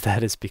part of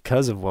that is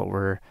because of what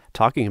we're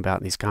talking about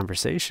in these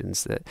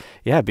conversations,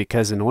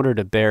 because in order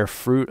to bear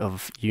fruit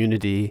of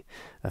unity,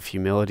 of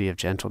humility, of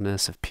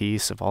gentleness, of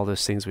peace, of all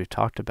those things we've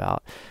talked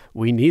about,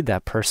 we need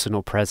that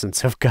personal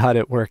presence of God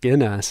at work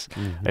in us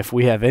if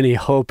we have any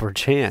hope or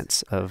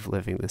chance of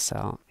living this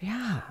out.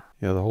 Yeah.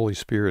 Yeah, the Holy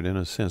Spirit, in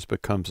a sense,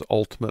 becomes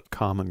ultimate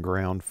common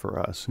ground for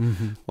us,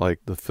 like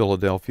the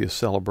Philadelphia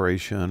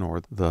celebration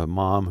or the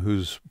mom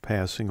who's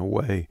passing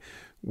away.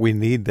 We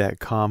need that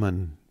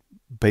common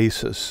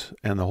basis,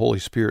 and the Holy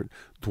Spirit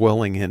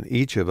dwelling in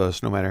each of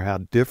us, no matter how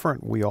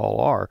different we all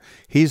are,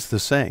 he's the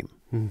same.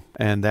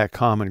 And that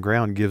common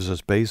ground gives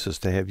us basis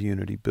to have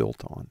unity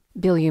built on.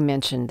 Bill, you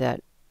mentioned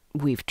that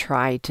we've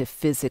tried to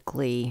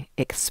physically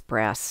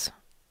express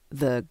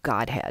the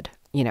Godhead.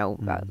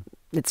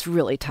 It's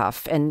really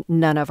tough, and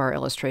none of our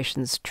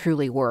illustrations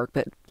truly work,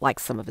 but like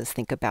some of us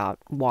think about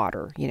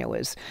water,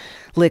 as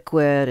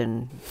liquid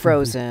and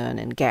frozen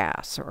and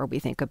gas, or we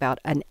think about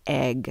an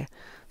egg.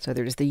 So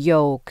there's the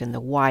yolk and the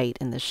white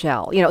and the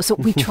shell. So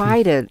we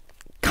try to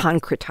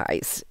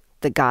concretize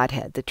the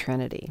Godhead, the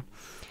Trinity.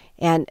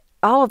 And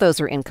all of those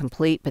are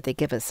incomplete, but they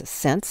give us a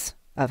sense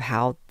of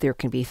how there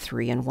can be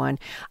three in one.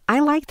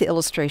 I like the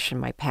illustration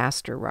my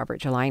pastor,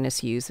 Robert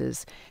Gelinas,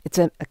 uses. It's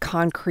a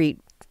concrete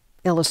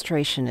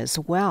illustration as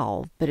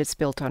well, but it's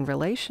built on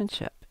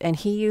relationship. And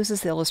he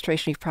uses the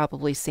illustration, you've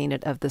probably seen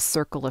it, of the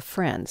circle of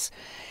friends.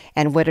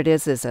 And what it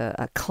is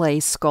a clay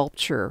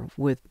sculpture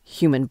with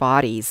human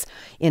bodies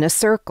in a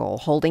circle,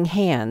 holding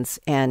hands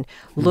and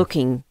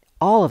looking,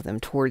 all of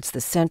them, towards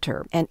the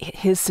center. And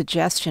his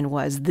suggestion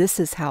was, this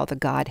is how the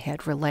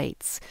Godhead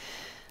relates.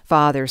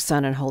 Father,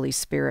 Son, and Holy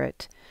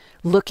Spirit,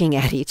 looking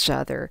at each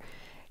other,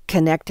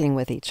 connecting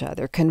with each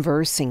other,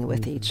 conversing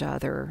with each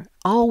other,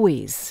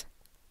 always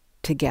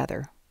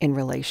together in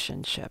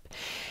relationship.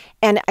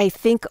 And I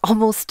think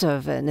almost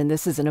and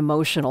this is an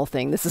emotional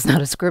thing, this is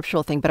not a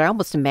scriptural thing, but I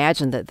almost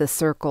imagine that the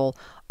circle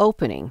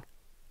opening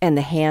and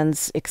the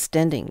hands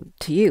extending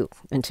to you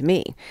and to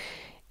me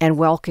and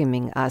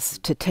welcoming us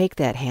to take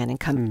that hand and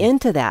come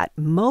into that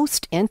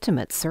most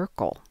intimate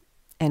circle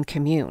and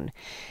commune.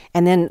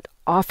 And then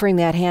offering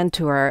that hand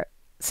to our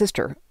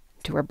sister,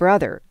 to our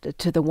brother,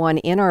 to the one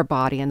in our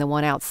body and the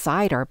one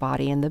outside our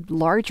body and the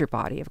larger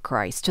body of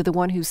Christ, to the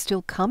one who's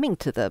still coming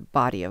to the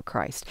body of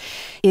Christ.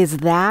 Is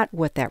that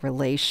what that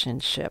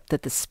relationship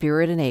that the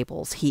Spirit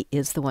enables? He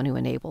is the one who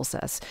enables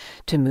us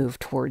to move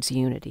towards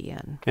unity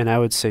in. And I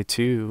would say,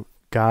 too,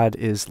 God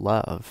is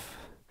love.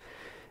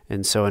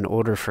 And so in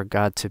order for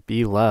God to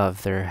be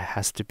love, there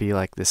has to be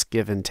like this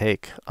give and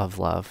take of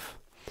love.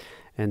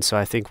 And so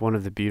I think one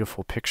of the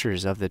beautiful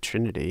pictures of the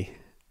Trinity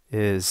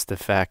is the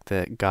fact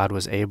that God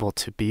was able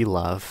to be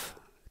love,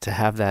 to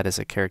have that as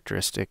a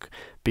characteristic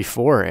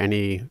before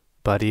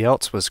anybody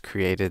else was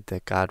created,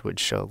 that God would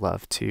show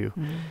love to.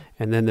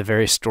 And then the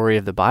very story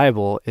of the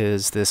Bible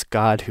is this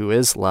God who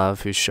is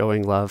love, who's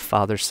showing love,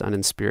 Father, Son,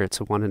 and Spirit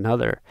to one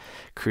another,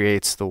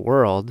 creates the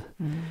world.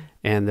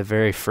 And the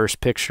very first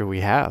picture we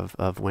have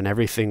of when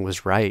everything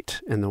was right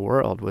in the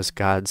world was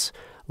God's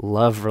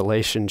love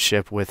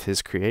relationship with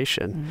his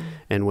creation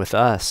and with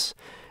us.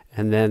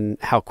 And then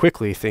how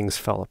quickly things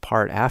fell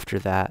apart after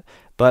that.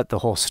 But the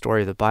whole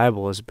story of the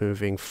Bible is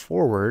moving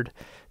forward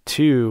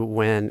to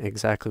when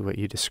exactly what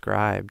you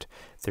described,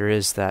 there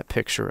is that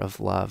picture of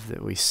love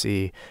that we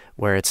see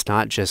where it's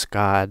not just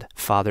God,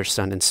 Father,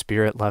 Son, and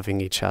Spirit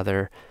loving each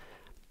other,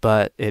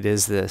 but it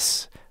is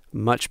this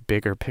much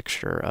bigger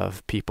picture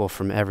of people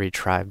from every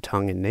tribe,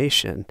 tongue, and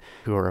nation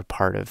who are a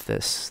part of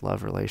this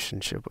love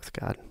relationship with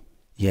God.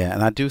 Yeah,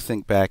 and I do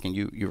think back, and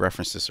you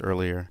referenced this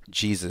earlier,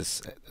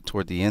 Jesus,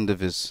 toward the end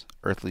of his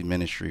earthly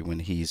ministry, when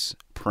he's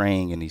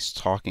praying and he's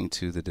talking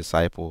to the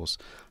disciples,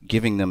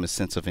 giving them a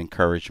sense of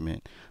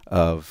encouragement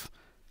of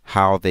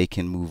how they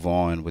can move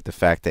on with the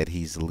fact that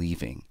he's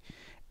leaving.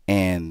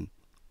 And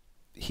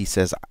he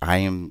says, I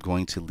am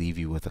going to leave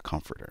you with a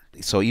comforter.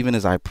 So even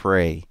as I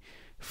pray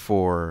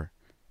for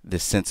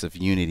this sense of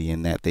unity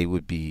and that they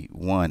would be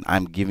one,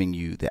 I'm giving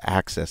you the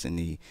access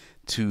and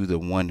to the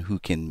one who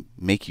can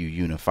make you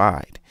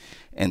unified.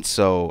 And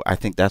so I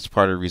think that's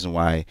part of the reason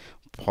why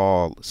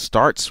Paul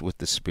starts with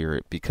the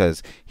Spirit,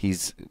 because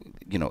he's,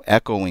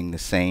 echoing the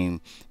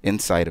same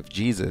insight of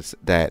Jesus,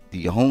 that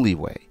the only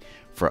way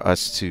for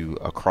us to,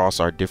 across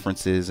our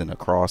differences and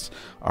across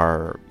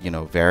our,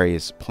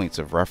 various points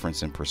of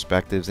reference and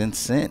perspectives and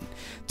sin,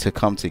 to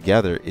come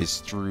together is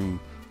through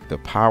the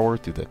power,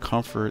 through the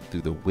comfort,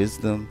 through the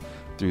wisdom,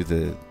 through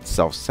the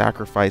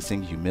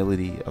self-sacrificing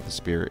humility of the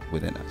Spirit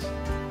within us.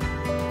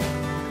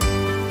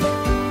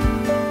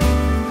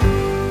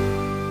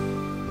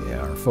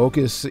 Our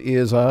focus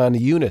is on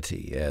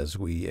unity as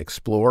we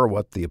explore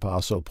what the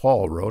Apostle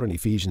Paul wrote in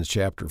Ephesians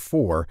chapter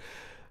 4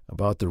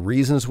 about the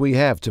reasons we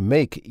have to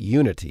make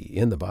unity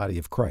in the body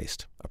of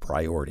Christ a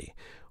priority.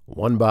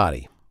 One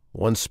body,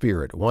 one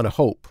Spirit, one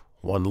hope,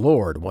 one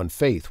Lord, one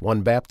faith,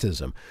 one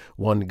baptism,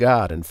 one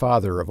God and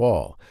Father of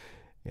all.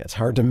 It's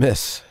hard to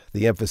miss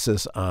the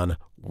emphasis on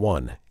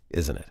one,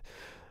 isn't it?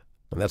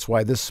 And that's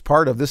why this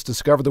part of this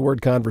Discover the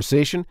Word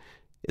conversation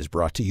is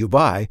brought to you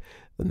by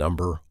the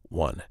number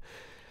 1.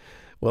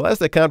 Well, as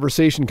the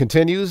conversation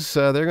continues,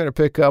 they're going to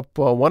pick up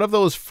one of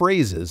those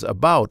phrases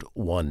about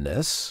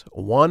oneness,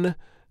 one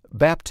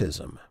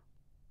baptism.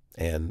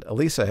 And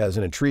Elisa has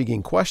an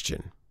intriguing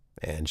question,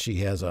 and she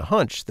has a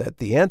hunch that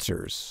the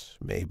answers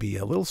may be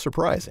a little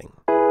surprising.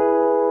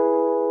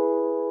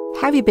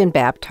 Have you been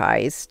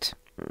baptized?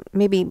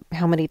 Maybe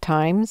how many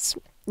times?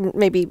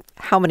 Maybe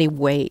how many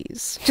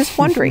ways? Just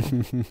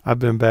wondering. I've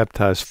been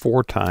baptized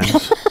 4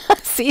 times.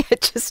 See, I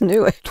just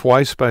knew it.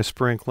 Twice by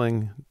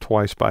sprinkling,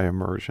 twice by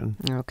immersion.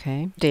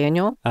 Okay.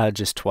 Daniel?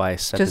 Just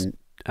twice.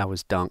 I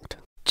was dunked.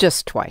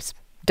 Just twice.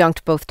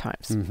 Dunked both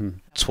times. Mm-hmm.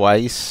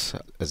 Twice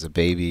as a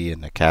baby in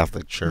the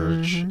Catholic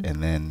Church,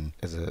 and then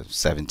as a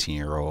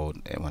 17-year-old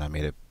when I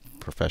made a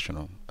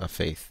professional of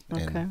faith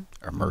in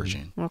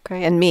immersion.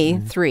 Okay. And me,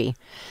 3.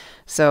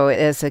 So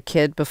as a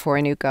kid before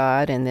I knew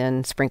God, and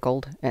then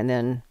sprinkled, and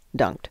then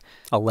dunked.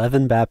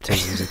 11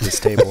 baptisms at this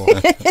table,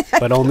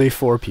 but only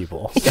 4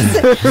 people.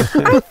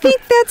 I think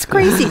that's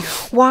crazy.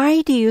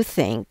 Why do you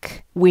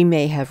think we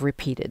may have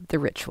repeated the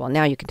ritual?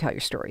 Now you can tell your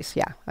stories.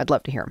 Yeah, I'd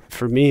love to hear them.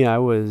 For me, I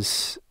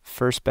was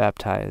first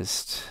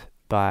baptized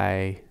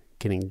by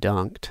getting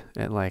dunked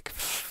at like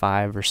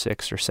 5 or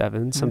 6 or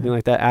 7, something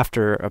like that,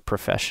 after a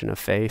profession of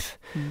faith.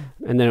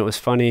 And then it was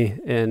funny,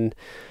 in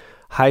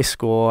high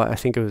school, I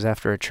think it was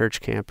after a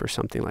church camp or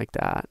something like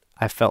that,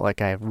 I felt like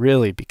I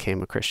really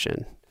became a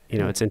Christian.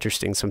 It's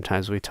interesting,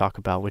 sometimes we talk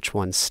about which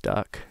one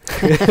stuck.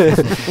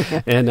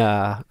 And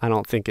I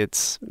don't think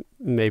it's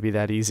maybe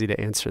that easy to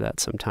answer that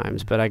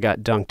sometimes, but I got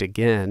dunked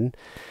again.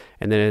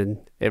 And then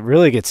it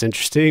really gets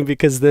interesting,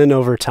 because then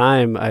over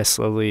time, I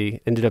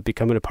slowly ended up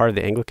becoming a part of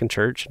the Anglican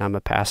Church, and I'm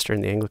a pastor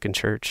in the Anglican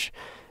Church,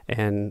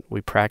 and we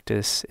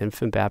practice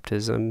infant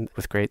baptism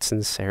with great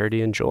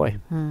sincerity and joy.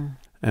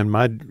 And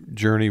my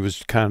journey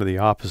was kind of the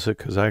opposite,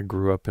 because I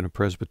grew up in a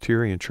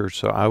Presbyterian church,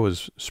 so I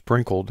was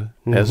sprinkled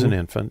as an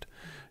infant,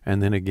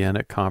 and then again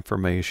at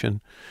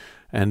confirmation.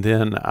 And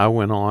then I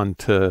went on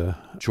to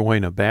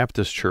join a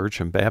Baptist church,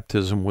 and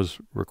baptism was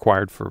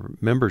required for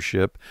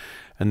membership.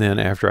 And then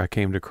after I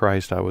came to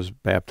Christ, I was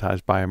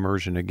baptized by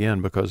immersion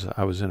again, because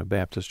I was in a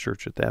Baptist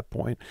church at that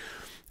point.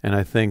 And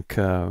I think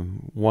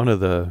one of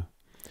the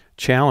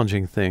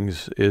challenging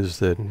things is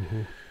that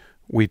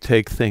we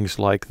take things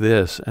like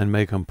this and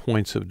make them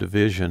points of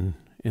division,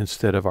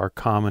 instead of our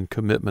common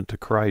commitment to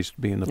Christ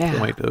being the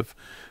point of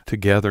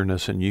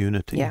togetherness and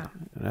unity. Yeah.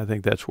 And I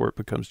think that's where it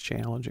becomes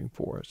challenging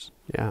for us.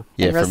 Yeah,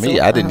 for me,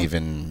 I didn't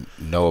even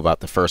know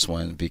about the first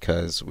one,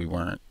 because we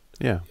weren't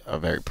a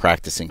very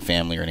practicing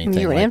family or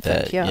anything like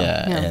infant, that.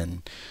 Yeah.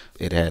 And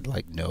it had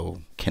like no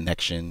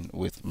connection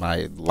with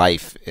my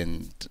life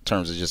in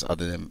terms of just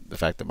other than the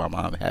fact that my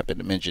mom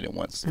happened to mention it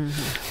once.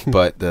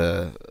 But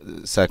the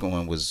second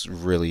one was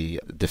really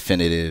a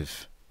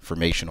definitive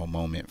formational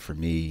moment for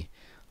me.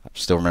 I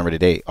still remember the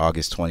date,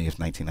 August 20th,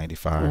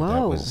 1995.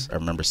 Whoa. I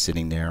remember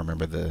sitting there. I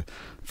remember the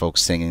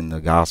folks singing the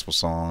gospel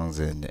songs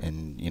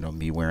and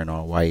me wearing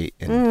all white.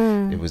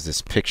 And it was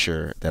this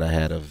picture that I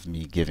had of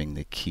me giving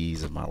the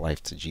keys of my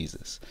life to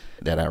Jesus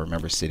that I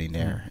remember sitting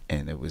there.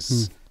 And it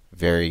was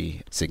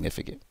very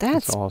significant.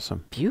 That's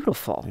awesome.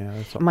 Beautiful. Yeah,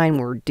 that's Mine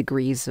were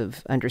degrees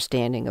of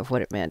understanding of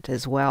what it meant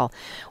as well,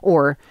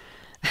 or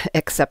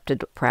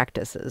accepted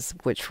practices,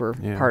 which were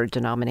part of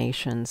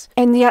denominations.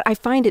 And yet I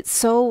find it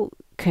so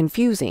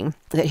confusing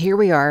that here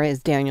we are,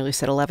 as Daniel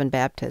said, 11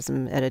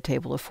 baptism at a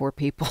table of 4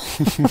 people.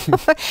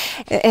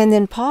 And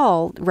then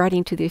Paul,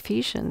 writing to the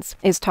Ephesians,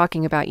 is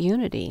talking about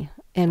unity.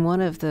 And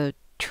one of the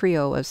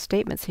trio of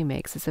statements he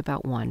makes is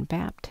about one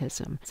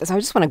baptism. So I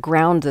just want to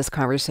ground this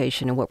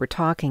conversation in what we're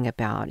talking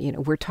about.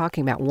 We're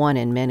talking about one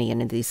and many,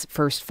 and in these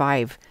first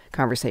 5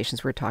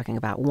 conversations, we're talking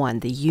about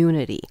one, the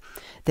unity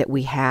that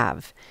we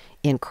have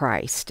in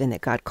Christ and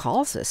that God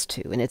calls us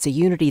to. And it's a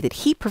unity that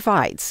he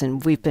provides.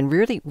 And we've been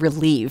really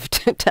relieved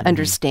to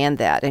understand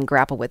that and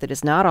grapple with it.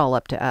 It's not all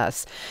up to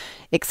us,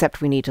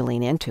 except we need to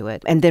lean into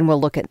it. And then we'll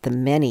look at the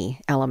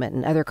many element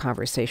in other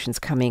conversations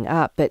coming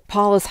up. But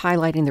Paul is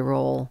highlighting the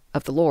role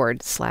of the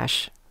Lord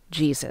 /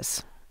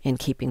 Jesus in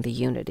keeping the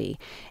unity.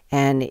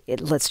 And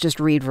let's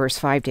just read verse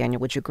 5, Daniel.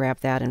 Would you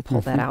grab that and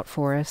pull that out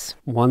for us?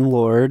 One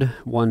Lord,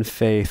 one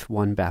faith,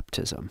 one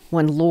baptism.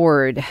 One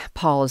Lord.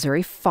 Paul is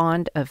very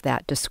fond of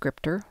that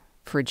descriptor.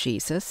 for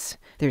Jesus.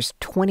 There's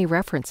 20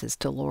 references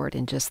to Lord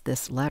in just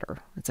this letter.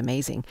 It's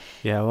amazing.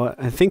 Yeah, well,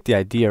 I think the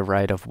idea,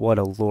 right, of what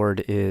a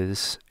Lord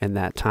is in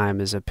that time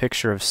is a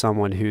picture of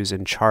someone who's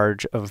in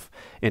charge of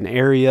an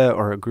area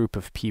or a group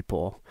of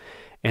people,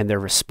 and they're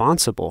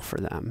responsible for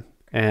them,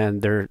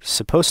 and they're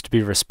supposed to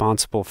be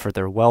responsible for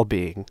their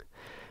well-being.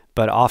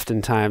 But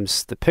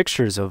oftentimes, the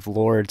pictures of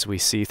lords we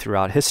see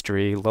throughout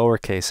history,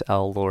 lowercase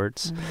l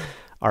lords,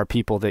 are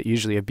people that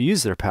usually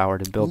abuse their power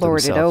to build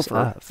Lord it themselves over.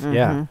 up.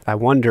 Yeah. I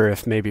wonder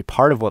if maybe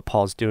part of what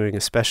Paul's doing,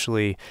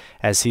 especially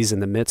as he's in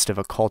the midst of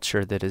a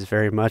culture that is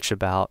very much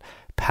about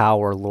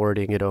power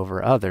lording it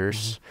over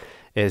others,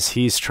 is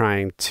he's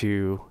trying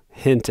to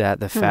hint at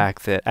the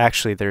fact that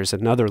actually there's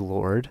another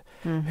Lord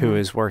who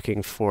is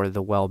working for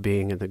the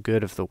well-being and the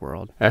good of the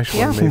world.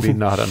 Actually, maybe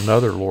not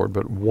another Lord,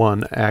 but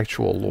one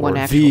actual Lord. One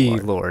actual The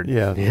Lord. Lord.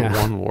 Yeah, the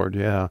one Lord,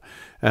 yeah.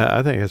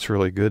 I think that's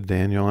really good,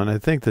 Daniel. And I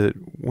think that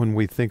when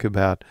we think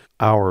about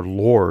our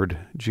Lord,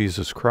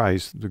 Jesus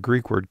Christ, the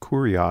Greek word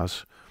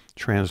kurios,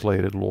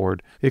 translated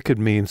Lord, it could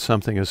mean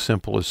something as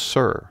simple as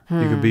sir.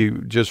 You could be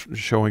just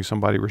showing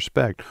somebody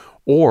respect.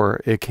 Or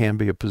it can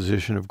be a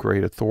position of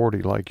great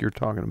authority like you're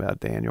talking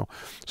about, Daniel.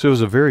 So it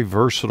was a very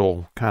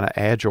versatile, kind of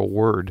agile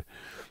word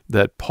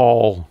that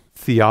Paul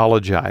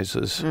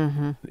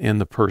theologizes in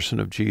the person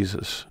of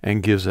Jesus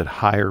and gives it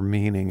higher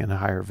meaning and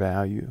higher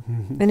value.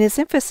 And his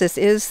emphasis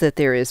is that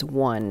there is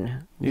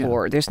one Yeah.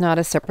 Lord. There's not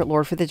a separate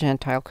Lord for the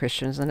Gentile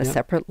Christians and a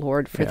separate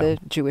Lord for the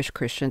Jewish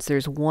Christians.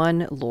 There's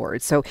one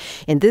Lord. So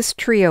in this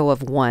trio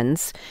of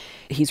ones,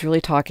 he's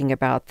really talking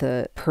about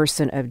the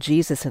person of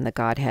Jesus and the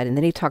Godhead. And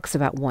then he talks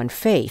about one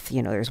faith.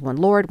 You know, there's one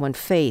Lord, one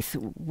faith.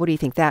 What do you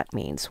think that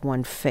means,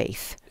 one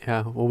faith?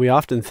 Yeah, well, we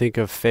often think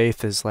of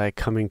faith as like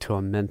coming to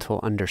a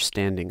mental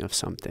understanding of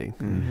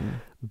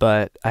something.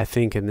 But I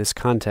think in this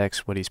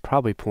context, what he's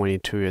probably pointing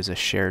to is a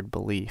shared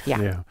belief.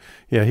 Yeah.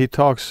 Yeah, he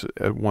talks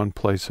at one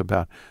place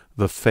about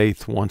the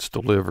faith once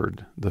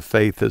delivered. The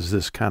faith is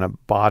this kind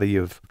of body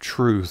of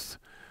truth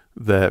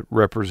that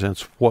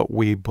represents what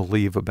we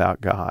believe about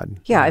God.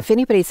 Yeah, if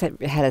anybody's had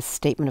a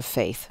statement of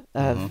faith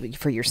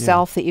for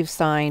yourself that you've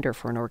signed, or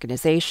for an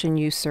organization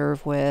you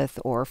serve with,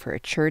 or for a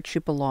church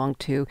you belong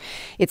to,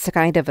 it's a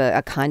kind of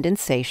a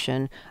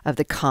condensation of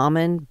the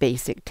common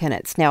basic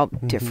tenets. Now,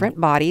 different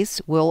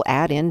bodies will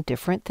add in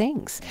different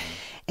things.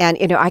 And,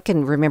 you know, I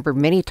can remember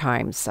many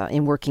times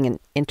in working in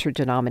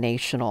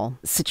interdenominational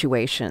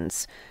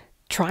situations,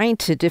 trying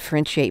to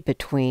differentiate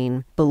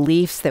between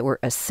beliefs that were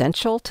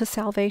essential to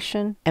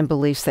salvation and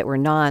beliefs that were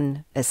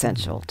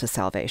non-essential to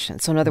salvation.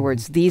 So in other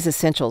words, these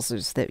essentials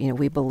is that, you know,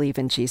 we believe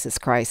in Jesus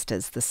Christ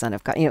as the Son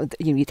of God. You know,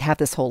 you have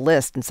this whole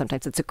list, and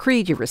sometimes it's a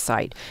creed you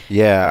recite.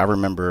 Yeah, I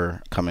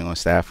remember coming on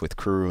staff with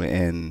Crew,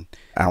 and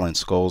Alan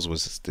Scholes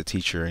was the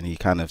teacher, and he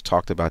kind of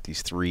talked about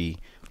these three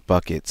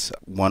buckets.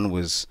 One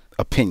was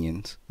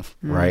opinions,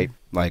 right?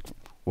 Like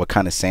what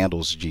kind of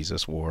sandals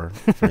Jesus wore,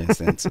 for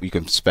instance. You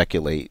can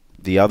speculate.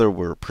 The other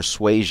were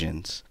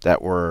persuasions,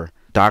 that were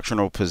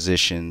doctrinal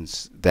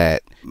positions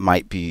that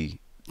might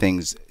be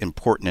things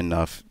important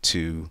enough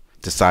to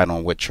decide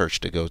on what church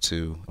to go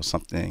to, or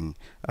something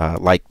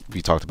like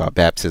we talked about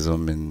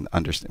baptism and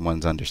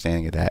one's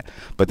understanding of that.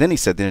 But then he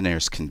said then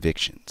there's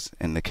convictions,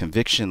 and the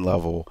conviction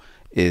level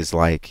is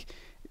like,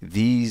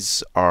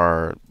 these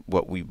are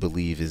what we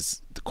believe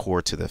is the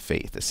core to the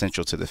faith,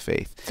 essential to the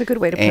faith. It's a good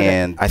way to put it.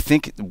 And I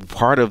think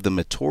part of the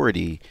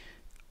maturity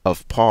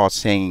of Paul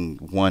saying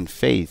one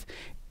faith,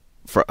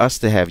 for us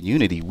to have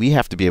unity, we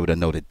have to be able to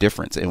know the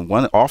difference. And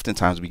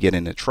oftentimes we get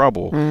into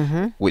trouble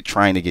with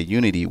trying to get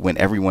unity when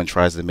everyone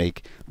tries to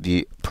make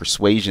the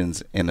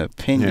persuasions and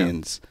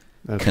opinions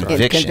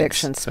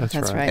convictions. That's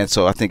right. And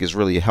so I think it's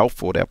really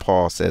helpful that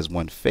Paul says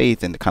one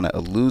faith and kind of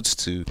alludes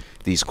to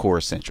these core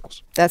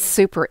essentials. That's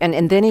super.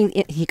 And then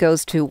he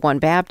goes to one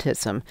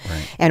baptism.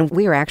 Right. And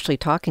we are actually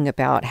talking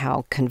about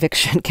how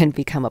conviction can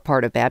become a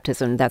part of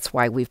baptism. That's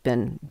why we've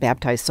been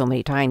baptized so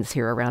many times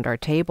here around our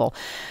table.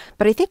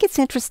 But I think it's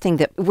interesting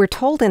that we're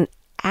told in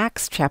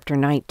Acts chapter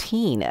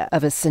 19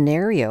 of a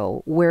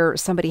scenario where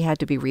somebody had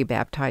to be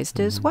rebaptized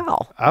as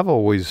well. I've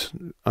always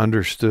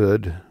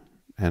understood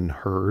and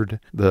heard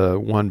the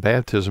one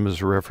baptism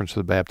is a reference to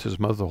the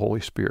baptism of the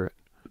Holy Spirit.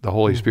 The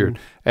Holy Spirit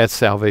at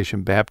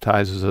salvation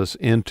baptizes us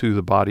into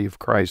the body of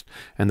Christ,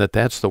 and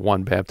that's the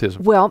one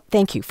baptism. Well,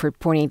 thank you for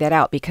pointing that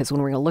out, because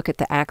when we're going to look at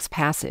the Acts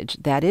passage,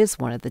 that is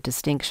one of the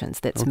distinctions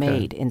that's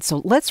made. And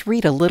so let's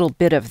read a little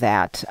bit of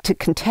that to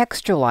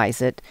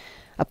contextualize it.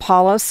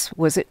 Apollos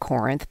was at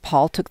Corinth.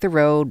 Paul took the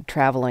road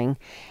traveling,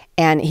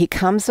 and he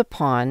comes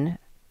upon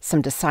some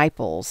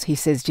disciples. He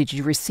says, "Did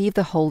you receive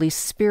the Holy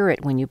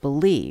Spirit when you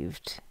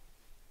believed?"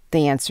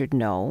 They answered,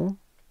 "No,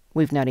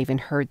 we've not even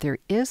heard there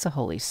is a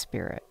Holy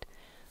Spirit."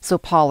 So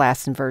Paul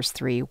asked in verse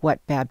 3,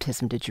 "What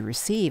baptism did you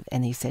receive?"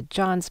 And he said,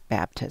 "John's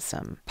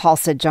baptism." Paul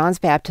said John's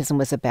baptism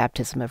was a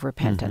baptism of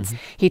repentance.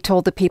 He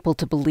told the people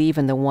to believe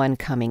in the one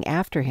coming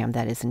after him,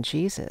 that is, in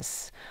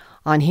Jesus.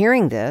 On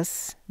hearing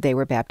this, they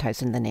were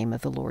baptized in the name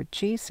of the Lord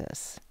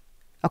Jesus.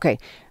 Okay,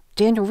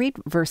 Daniel, read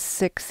verse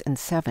 6 and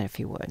 7, if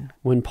you would.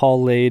 When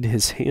Paul laid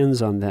his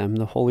hands on them,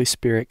 the Holy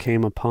Spirit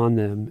came upon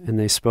them, and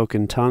they spoke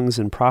in tongues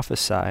and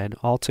prophesied.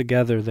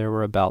 Altogether, there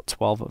were about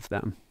 12 of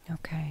them.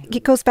 Okay.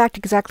 It goes back to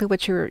exactly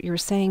what you're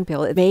saying,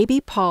 Bill.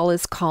 Maybe Paul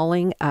is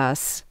calling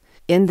us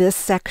in this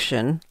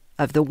section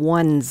of the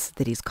ones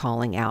that he's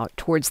calling out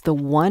towards the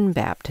one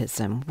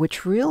baptism,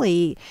 which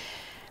really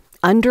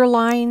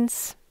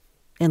underlines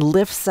and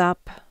lifts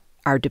up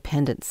our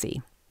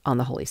dependency on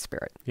the Holy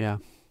Spirit. Yeah,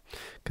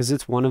 because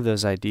it's one of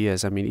those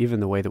ideas. I mean, even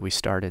the way that we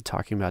started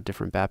talking about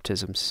different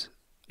baptisms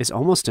is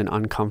almost an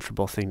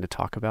uncomfortable thing to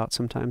talk about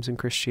sometimes in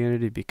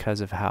Christianity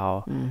because of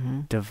how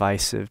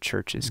divisive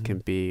churches can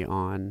be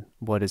on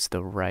what is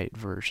the right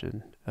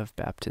version of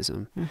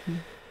baptism.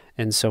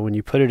 And so when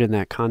you put it in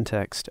that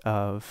context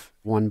of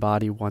one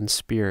body, one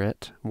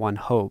spirit, one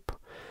hope,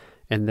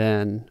 and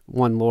then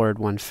one Lord,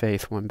 one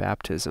faith, one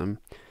baptism,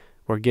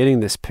 we're getting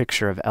this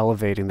picture of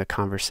elevating the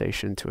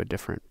conversation to a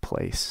different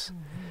place,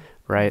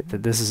 right?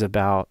 That this is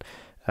about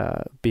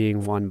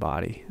being one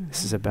body.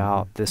 This is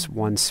about this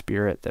one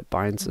spirit that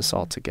binds us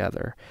all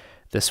together,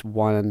 this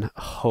one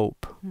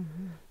hope,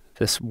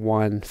 this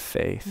one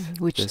faith,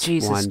 which this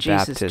Jesus, one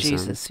baptism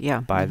Jesus, yeah.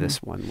 by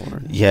this one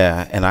Lord.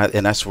 Yeah,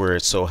 and that's where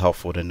it's so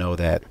helpful to know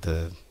that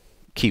the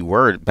key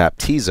word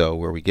baptizo,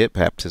 where we get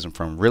baptism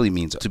from, really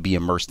means to be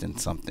immersed in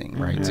something,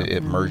 right? To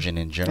immersion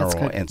in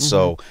general. And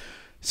so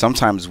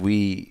sometimes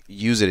we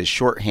use it as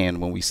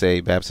shorthand when we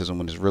say baptism,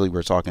 when it's really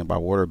we're talking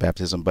about water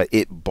baptism, but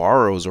it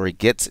borrows, or it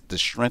gets the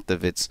strength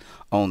of its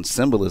own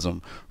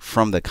symbolism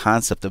from the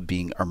concept of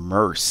being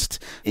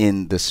immersed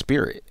in the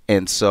Spirit.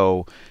 And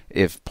so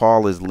if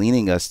Paul is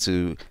leaning us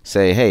to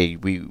say, hey,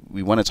 we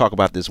want to talk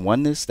about this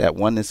oneness, that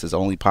oneness is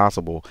only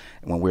possible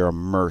when we're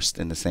immersed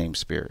in the same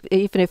Spirit.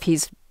 Even if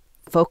he's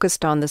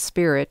focused on the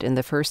Spirit in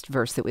the first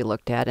verse that we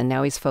looked at, and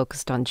now he's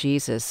focused on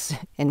Jesus,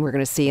 and we're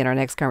going to see in our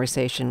next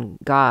conversation,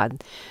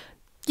 God.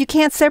 You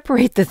can't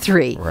separate the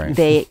three. Right.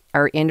 They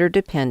are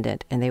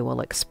interdependent, and they will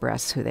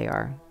express who they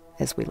are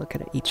as we look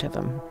at each of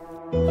them.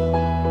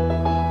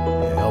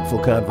 A helpful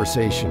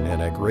conversation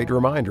and a great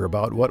reminder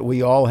about what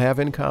we all have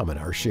in common,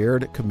 our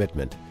shared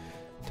commitment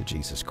to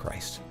Jesus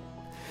Christ.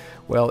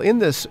 Well, in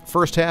this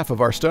first half of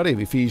our study of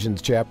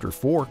Ephesians chapter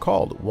 4,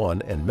 called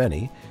One and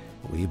Many,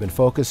 we've been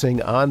focusing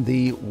on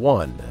the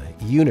one,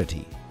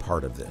 unity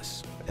part of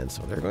this. And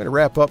so they're going to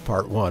wrap up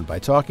part one by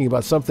talking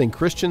about something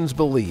Christians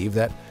believe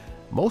that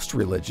most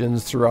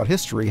religions throughout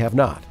history have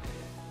not.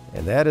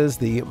 And that is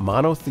the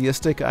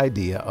monotheistic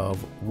idea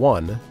of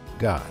one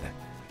God.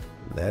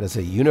 That is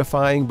a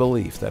unifying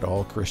belief that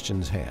all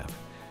Christians have.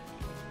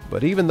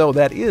 But even though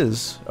that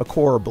is a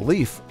core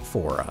belief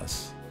for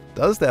us,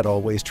 does that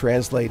always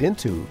translate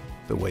into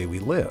the way we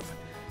live?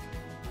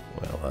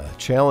 Well, a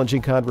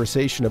challenging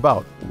conversation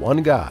about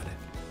one God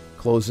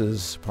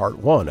closes part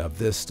one of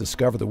this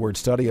Discover the Word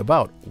study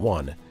about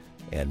one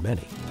and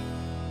many.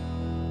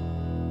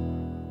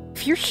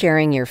 If you're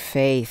sharing your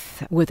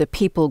faith with a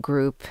people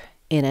group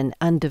in an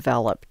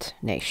undeveloped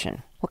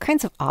nation, what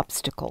kinds of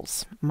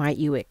obstacles might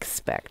you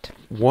expect?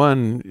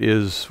 One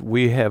is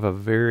we have a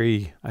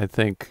very, I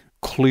think,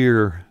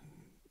 clear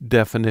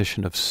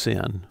definition of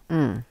sin,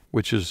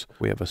 which is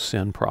we have a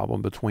sin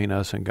problem between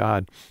us and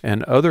God.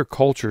 And other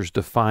cultures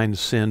define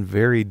sin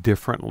very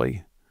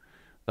differently.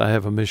 I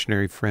have a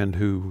missionary friend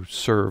who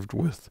served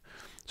with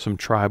some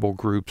tribal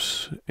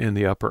groups in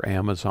the upper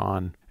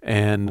Amazon.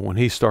 And when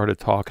he started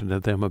talking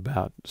to them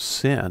about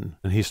sin,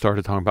 and he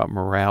started talking about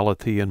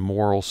morality and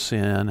moral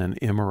sin and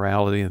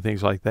immorality and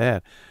things like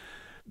that,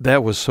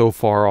 that was so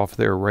far off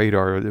their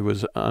radar, it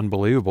was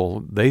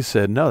unbelievable. They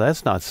said, no,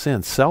 that's not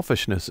sin.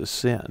 Selfishness is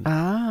sin.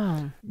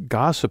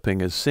 Gossiping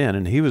is sin.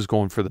 And he was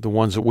going for the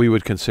ones that we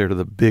would consider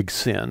the big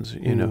sins,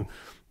 you know.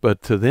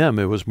 But to them,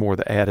 it was more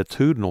the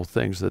attitudinal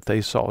things that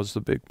they saw as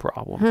the big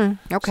problem.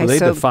 Okay, so they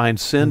defined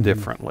sin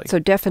differently. So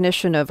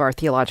definition of our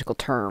theological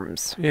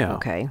terms. Yeah.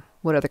 Okay.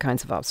 What other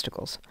kinds of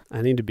obstacles?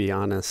 I need to be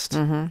honest.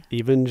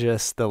 Even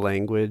just the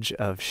language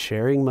of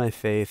sharing my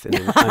faith in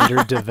an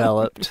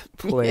underdeveloped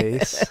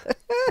place,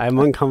 I'm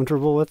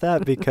uncomfortable with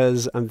that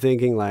because I'm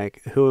thinking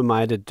like, who am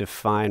I to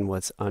define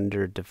what's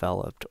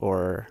underdeveloped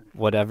or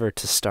whatever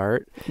to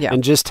start? Yeah.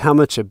 And just how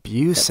much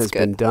abuse has That's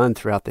been good. done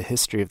throughout the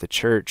history of the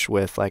church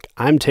with like,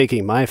 I'm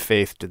taking my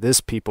faith to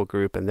this people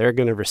group and they're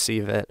going to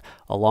receive it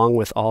along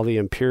with all the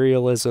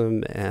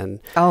imperialism and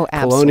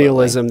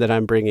colonialism that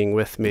I'm bringing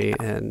with me.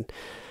 And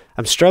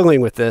I'm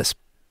struggling with this,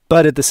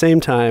 but at the same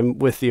time,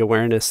 with the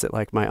awareness that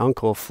like my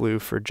uncle flew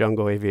for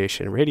Jungle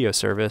Aviation Radio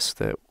Service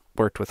that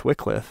worked with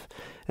Wycliffe.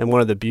 And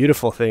one of the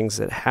beautiful things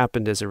that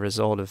happened as a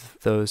result of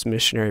those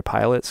missionary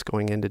pilots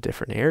going into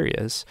different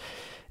areas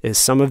is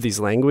some of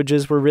these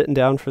languages were written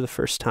down for the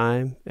first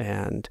time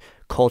and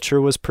culture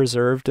was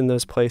preserved in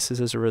those places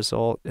as a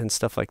result and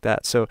stuff like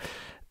that. So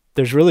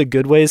there's really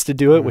good ways to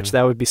do it, which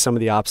that would be some of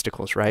the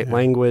obstacles, right? Yeah.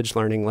 Language,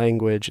 learning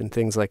language and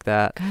things like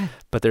that. Good.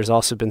 But there's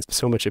also been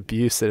so much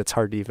abuse that it's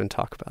hard to even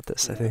talk about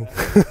this, I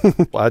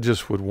think. Well, I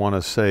just would want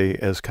to say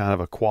as kind of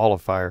a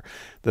qualifier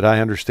that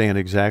I understand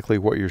exactly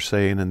what you're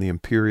saying, and the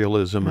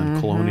imperialism and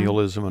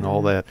colonialism and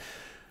all that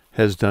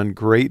has done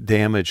great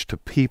damage to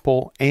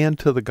people and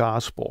to the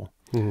gospel.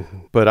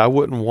 But I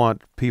wouldn't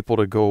want people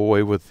to go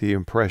away with the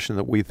impression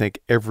that we think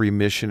every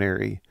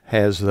missionary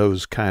has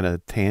those kind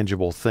of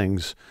tangible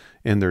things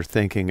in their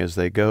thinking as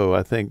they go.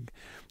 I think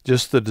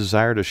just the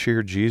desire to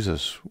share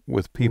Jesus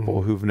with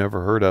people who've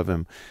never heard of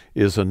him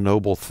is a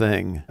noble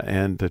thing,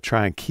 and to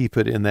try and keep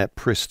it in that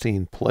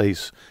pristine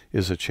place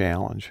is a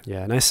challenge.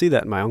 Yeah, and I see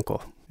that in my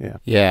uncle.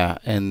 Yeah,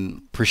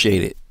 and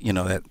appreciate it,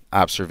 that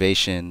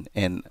observation.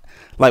 And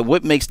like,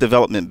 what makes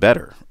development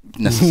better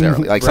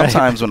necessarily? Like Right.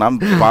 sometimes when I'm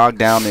bogged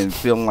down and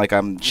feeling like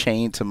I'm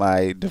chained to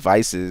my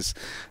devices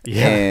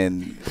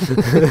and,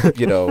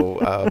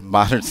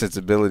 modern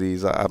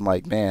sensibilities, I'm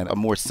like, man, a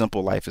more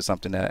simple life is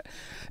something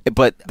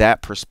but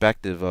that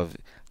perspective of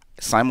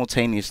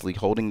simultaneously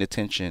holding the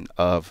tension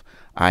of,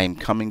 I am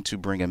coming to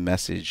bring a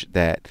message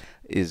that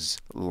is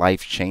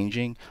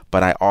life-changing,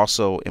 but I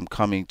also am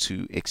coming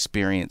to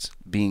experience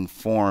being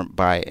formed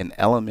by an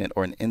element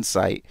or an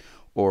insight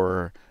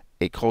or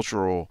a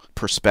cultural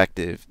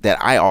perspective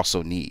that I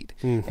also need,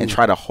 and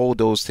try to hold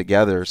those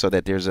together so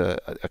that there's a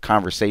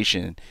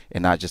conversation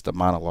and not just a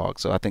monologue.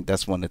 So I think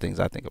that's one of the things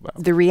I think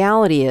about. The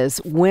reality is,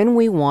 when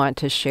we want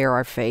to share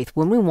our faith,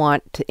 when we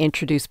want to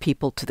introduce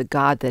people to the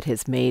God that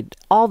has made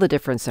all the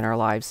difference in our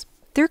lives,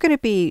 there are going to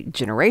be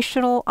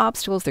generational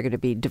obstacles, there are going to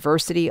be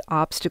diversity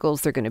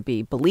obstacles, there are going to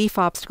be belief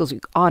obstacles,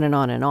 on and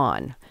on and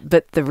on.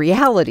 But the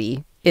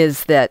reality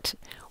is that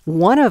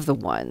one of the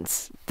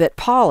ones that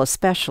Paul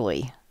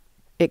especially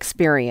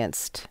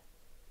experienced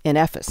in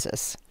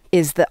Ephesus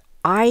is the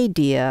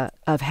idea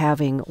of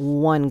having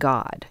one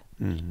God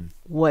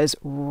was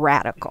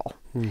radical,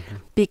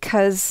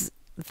 because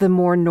the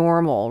more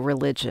normal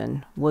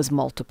religion was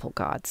multiple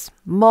gods.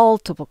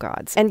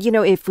 And,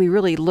 if we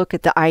really look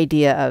at the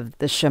idea of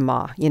the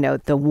Shema,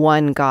 the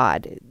one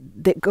God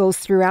that goes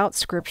throughout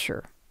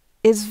Scripture,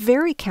 is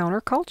very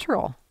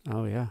countercultural.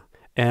 Oh, yeah.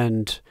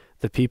 And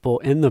the people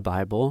in the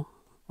Bible,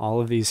 all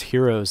of these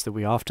heroes that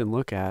we often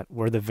look at,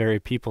 were the very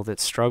people that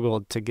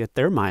struggled to get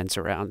their minds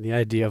around the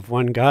idea of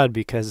one God,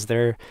 because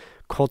their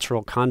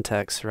cultural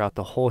context throughout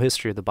the whole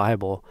history of the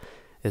Bible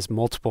is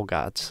multiple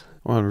gods.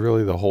 Well, and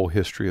really the whole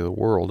history of the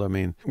world. I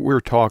mean, we're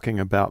talking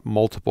about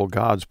multiple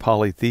gods,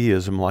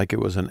 polytheism, like it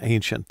was an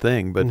ancient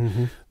thing, but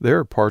there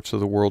are parts of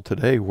the world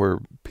today where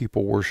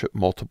people worship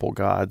multiple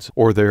gods,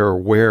 or they're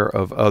aware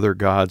of other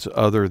gods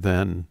other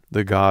than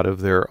the God of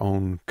their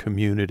own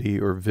community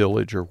or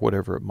village or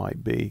whatever it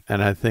might be.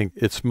 And I think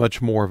it's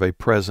much more of a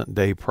present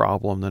day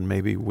problem than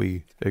maybe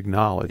we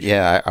acknowledge.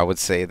 Yeah, I would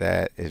say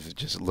that if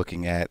just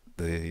looking at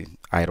the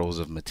idols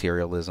of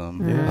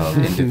materialism, of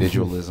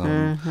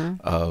individualism,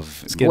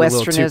 of It's getting a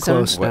little too Westernism.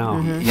 close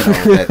now.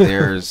 that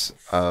there's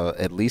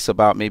at least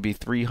about maybe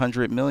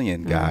 300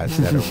 million gods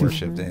that are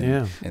worshipped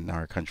in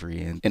our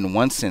country. And in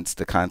one sense,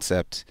 the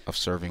concept of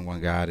serving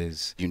one God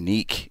is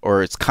unique,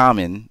 or it's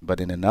common, but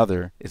in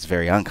another, it's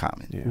very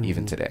uncommon,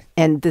 even today.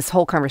 And this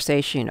whole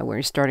conversation, where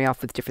you're starting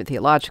off with different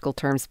theological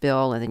terms,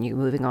 Bill, and then you're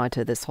moving on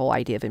to this whole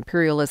idea of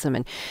imperialism.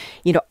 And,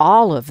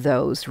 all of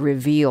those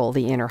reveal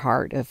the inner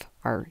heart of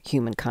our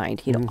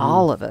humankind.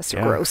 All of us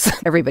are gross.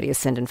 Everybody has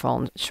sinned and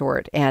fallen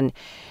short. And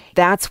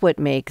that's what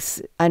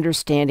makes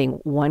understanding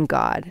one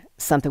God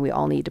something we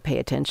all need to pay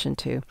attention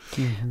to.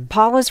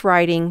 Paul is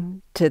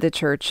writing to the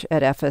church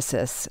at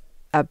Ephesus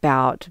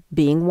about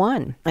being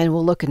one. And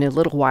we'll look in a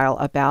little while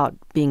about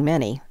being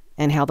many,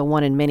 and how the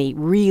one and many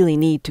really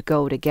need to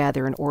go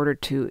together in order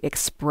to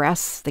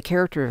express the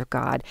character of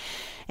God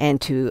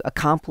and to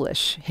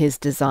accomplish his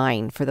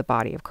design for the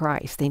body of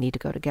Christ. They need to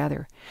go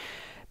together.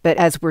 But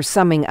as we're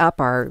summing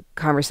up our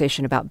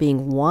conversation about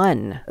being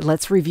one,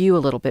 let's review a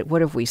little bit.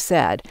 What have we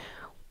said?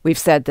 We've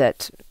said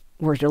that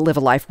we're to live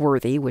a life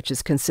worthy, which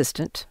is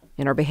consistent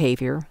in our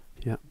behavior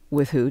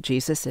with who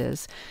Jesus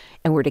is.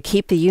 And we're to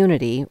keep the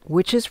unity,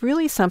 which is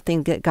really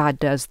something that God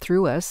does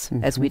through us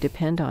as we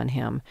depend on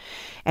him.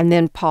 And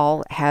then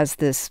Paul has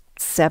this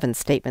 7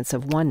 statements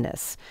of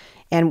oneness.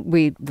 And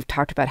we've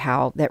talked about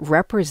how that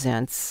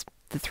represents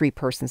the 3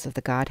 persons of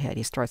the Godhead.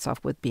 He starts off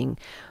with being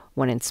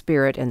one in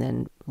spirit, and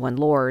then one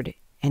Lord.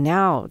 And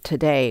now,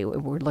 today,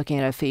 we're looking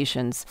at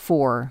Ephesians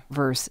 4,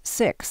 verse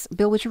 6.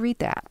 Bill, would you read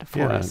that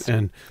for us?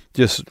 And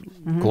just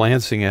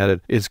glancing at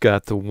it, it's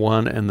got the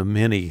one and the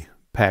many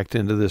packed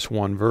into this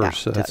one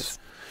verse. Yeah, it That's does.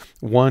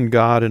 one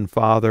God and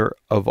Father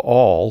of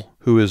all,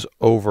 who is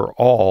over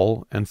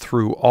all and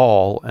through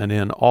all and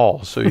in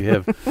all. So you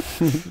have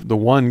the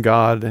one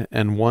God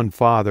and one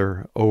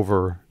Father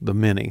over the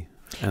many.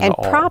 And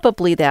all.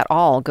 probably that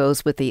all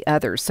goes with the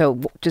other.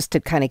 So just to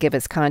kind of give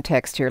us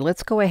context here,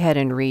 let's go ahead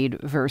and read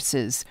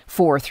verses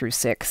 4 through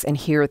 6 and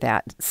hear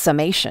that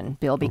summation,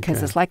 Bill,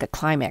 because it's like a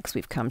climax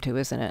we've come to,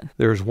 isn't it?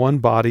 There is one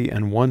body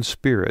and one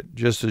Spirit,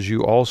 just as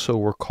you also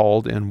were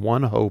called in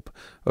one hope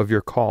of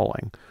your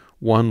calling,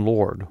 one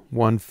Lord,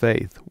 one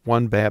faith,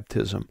 one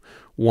baptism,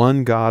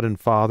 one God and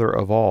Father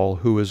of all,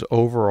 who is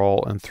over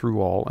all and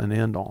through all and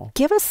in all.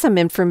 Give us some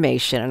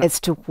information as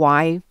to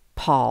why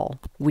Paul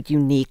would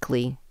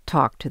uniquely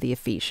talk to the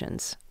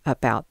Ephesians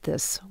about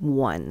this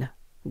one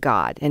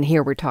God. And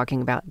here we're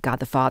talking about God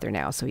the Father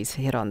now. So he's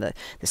hit on the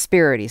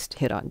Spirit, he's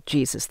hit on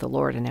Jesus the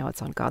Lord, and now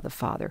it's on God the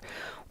Father.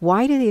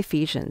 Why do the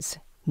Ephesians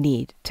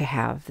need to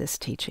have this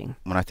teaching?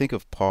 When I think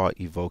of Paul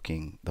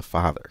evoking the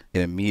Father,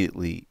 it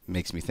immediately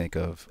makes me think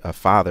of a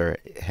father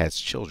has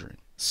children.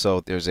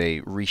 So there's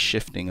a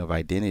reshifting of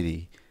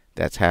identity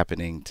that's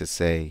happening to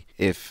say,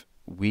 if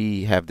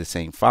we have the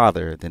same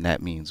Father, then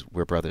that means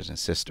we're brothers and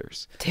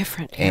sisters.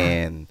 Different. Yeah.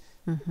 And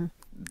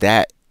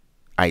that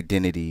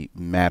identity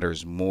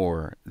matters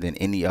more than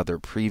any other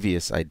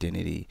previous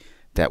identity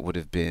that would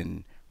have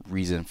been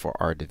reason for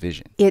our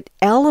division. It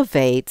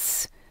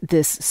elevates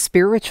this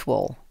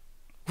spiritual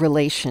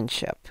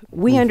relationship.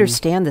 We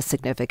understand the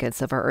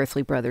significance of our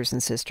earthly brothers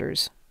and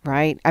sisters,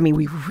 right? I mean,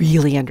 we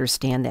really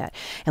understand that.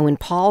 And when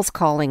Paul's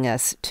calling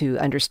us to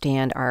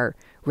understand our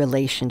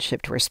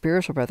relationship to our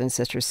spiritual brothers and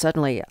sisters,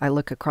 suddenly I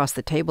look across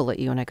the table at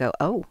you and I go,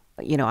 oh,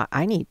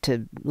 I need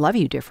to love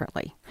you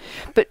differently.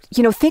 But,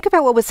 think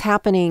about what was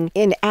happening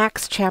in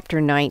Acts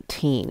chapter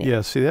 19. Yeah,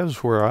 see, that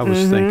was where I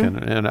was thinking.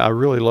 And I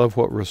really love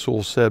what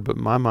Rasul said, but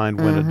my mind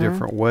went a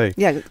different way.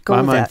 Yeah, go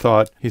my with mind that.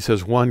 thought, he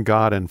says, one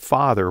God and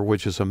Father,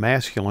 which is a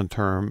masculine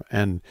term,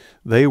 and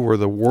they were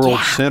the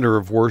world center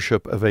of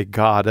worship of a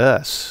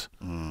goddess,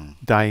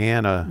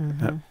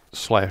 Diana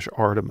 /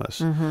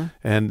 Artemis.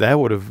 And that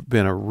would have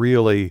been a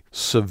really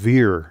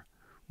severe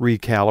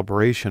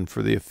recalibration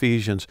for the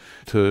Ephesians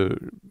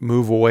to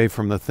move away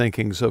from the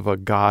thinkings of a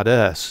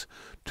goddess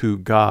to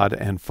God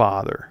and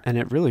Father. And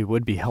it really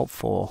would be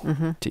helpful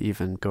to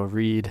even go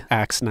read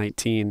Acts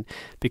 19,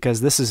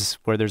 because this is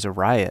where there's a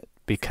riot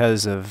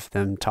because of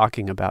them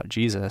talking about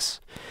Jesus.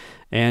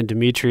 And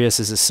Demetrius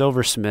is a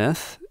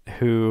silversmith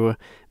who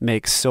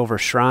makes silver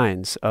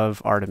shrines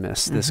of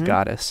Artemis, this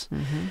goddess.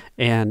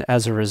 And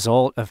as a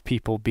result of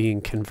people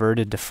being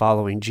converted to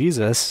following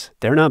Jesus,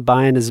 they're not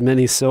buying as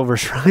many silver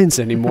shrines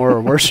anymore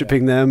or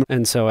worshiping them.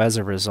 And so as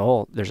a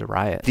result, there's a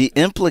riot. The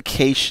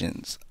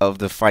implications of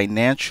the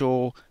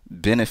financial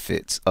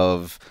benefits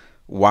of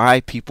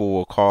why people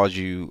will cause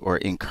you or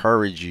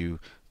encourage you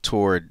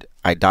toward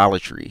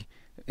idolatry.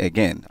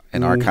 Again,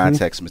 in our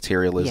context,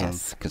 materialism,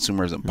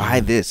 consumerism, buy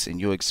this and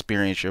you'll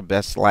experience your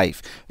best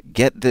life.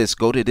 Get this,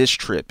 go to this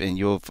trip and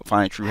you'll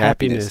find true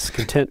happiness.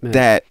 Contentment.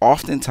 That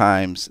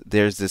oftentimes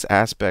there's this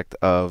aspect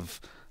of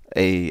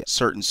a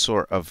certain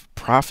sort of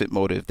profit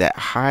motive that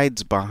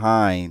hides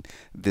behind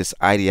this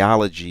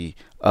ideology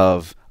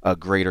of a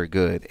greater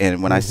good.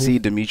 And when I see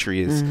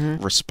Demetrius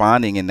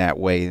responding in that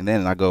way, and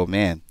then I go,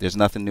 man, there's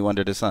nothing new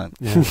under the sun.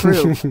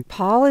 True.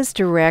 Paul is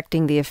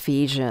directing the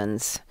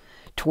Ephesians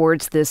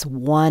towards this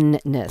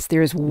oneness.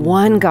 There's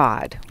one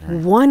God,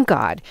 one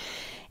God.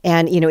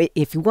 And,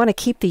 if you want to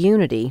keep the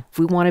unity, if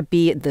we want to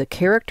be the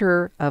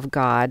character of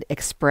God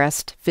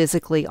expressed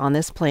physically on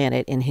this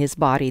planet in his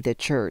body, the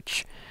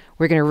church,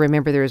 we're going to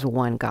remember there is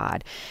one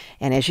God.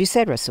 And as you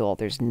said, Rasul,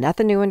 there's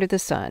nothing new under the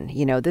sun.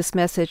 This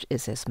message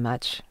is as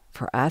much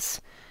for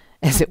us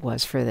as it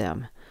was for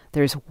them.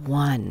 There's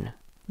one.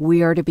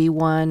 We are to be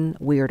one.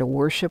 We are to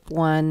worship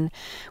one.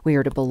 We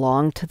are to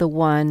belong to the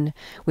one.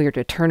 We are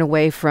to turn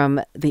away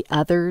from the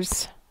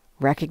others,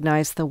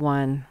 recognize the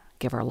one,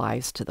 give our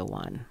lives to the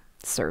one,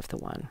 serve the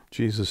one.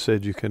 Jesus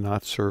said you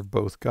cannot serve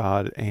both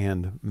God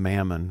and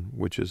mammon,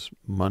 which is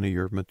money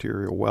or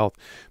material wealth.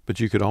 But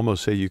you could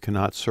almost say you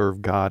cannot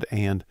serve God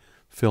and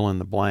fill in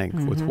the blank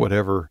with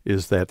whatever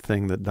is that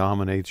thing that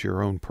dominates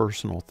your own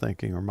personal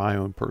thinking or my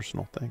own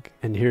personal thinking.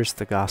 And here's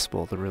the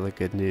gospel, the really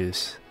good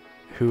news.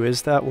 Who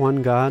is that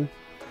one God?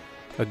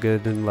 A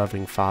good and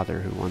loving Father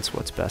who wants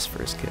what's best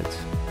for his kids.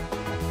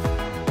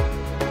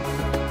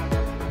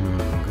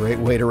 Great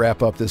way to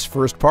wrap up this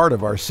first part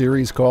of our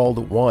series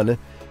called One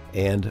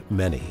and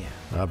Many.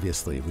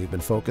 Obviously, we've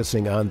been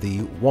focusing on the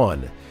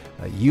one,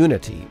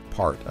 unity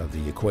part of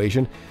the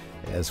equation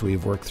as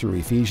we've worked through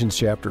Ephesians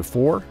chapter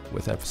 4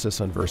 with emphasis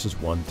on verses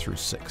 1 through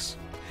 6.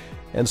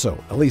 And so,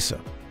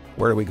 Elisa,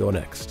 where do we go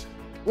next?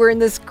 We're in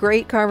this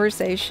great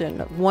conversation,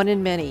 one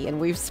and many, and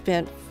we've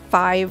spent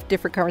 5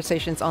 different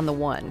conversations on the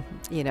one,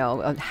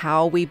 of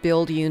how we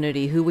build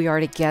unity, who we are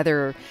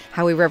together,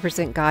 how we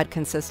represent God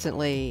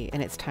consistently,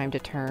 and it's time to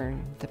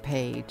turn the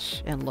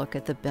page and look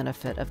at the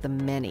benefit of the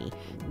many.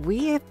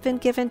 We have been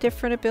given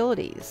different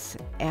abilities,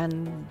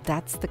 and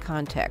that's the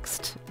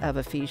context of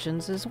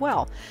Ephesians as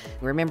well.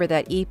 Remember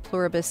that e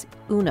pluribus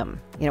unum.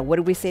 What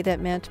did we say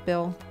that meant,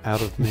 Bill?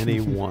 Out of many,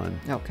 one.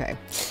 Okay.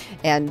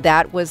 And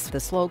that was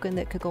the slogan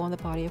that could go on the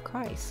body of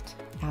Christ.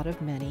 Out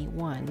of many,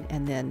 one,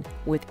 and then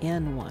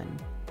within one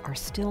are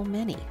still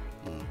many.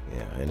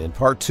 Yeah, and in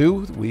part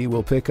 2, we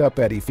will pick up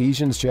at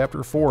Ephesians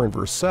chapter 4 and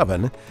verse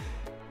 7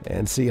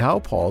 and see how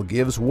Paul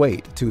gives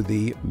weight to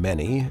the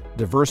many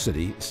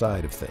diversity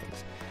side of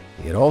things.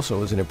 It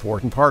also is an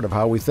important part of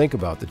how we think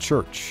about the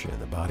church and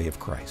the body of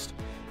Christ.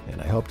 And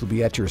I hope to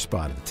be at your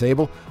spot at the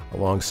table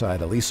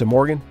alongside Elisa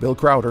Morgan, Bill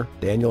Crowder,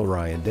 Daniel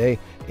Ryan Day,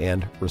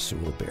 and Rasul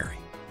Berry.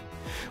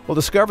 Well,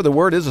 Discover the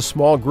Word is a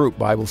small group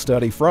Bible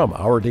study from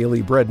Our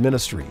Daily Bread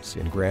Ministries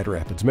in Grand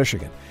Rapids,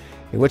 Michigan,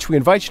 in which we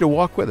invite you to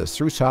walk with us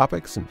through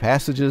topics and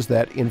passages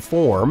that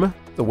inform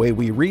the way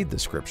we read the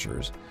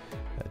Scriptures,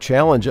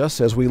 challenge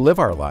us as we live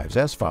our lives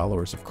as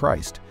followers of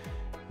Christ,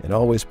 and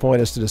always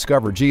point us to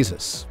discover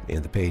Jesus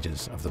in the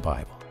pages of the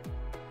Bible.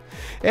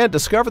 And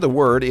Discover the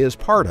Word is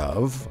part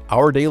of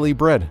Our Daily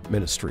Bread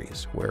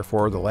Ministries, where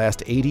for the last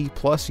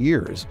 80-plus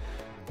years,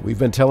 we've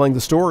been telling the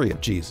story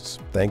of Jesus,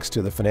 thanks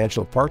to the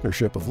financial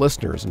partnership of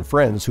listeners and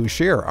friends who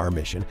share our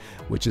mission,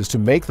 which is to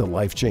make the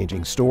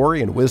life-changing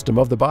story and wisdom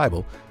of the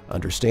Bible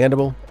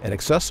understandable and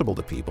accessible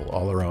to people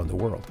all around the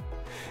world.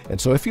 And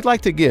so if you'd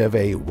like to give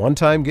a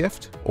one-time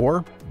gift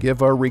or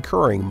give a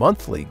recurring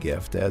monthly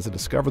gift as a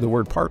Discover the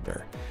Word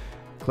partner,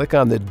 click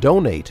on the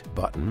Donate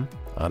button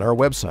on our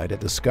website at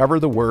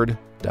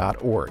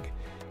discovertheword.org.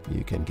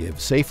 You can give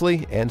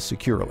safely and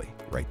securely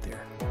right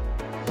there.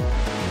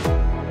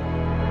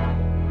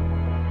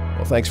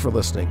 Well, thanks for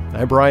listening.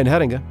 I'm Brian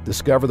Hettinga.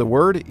 Discover the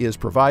Word is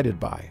provided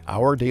by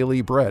Our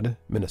Daily Bread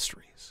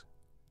Ministries.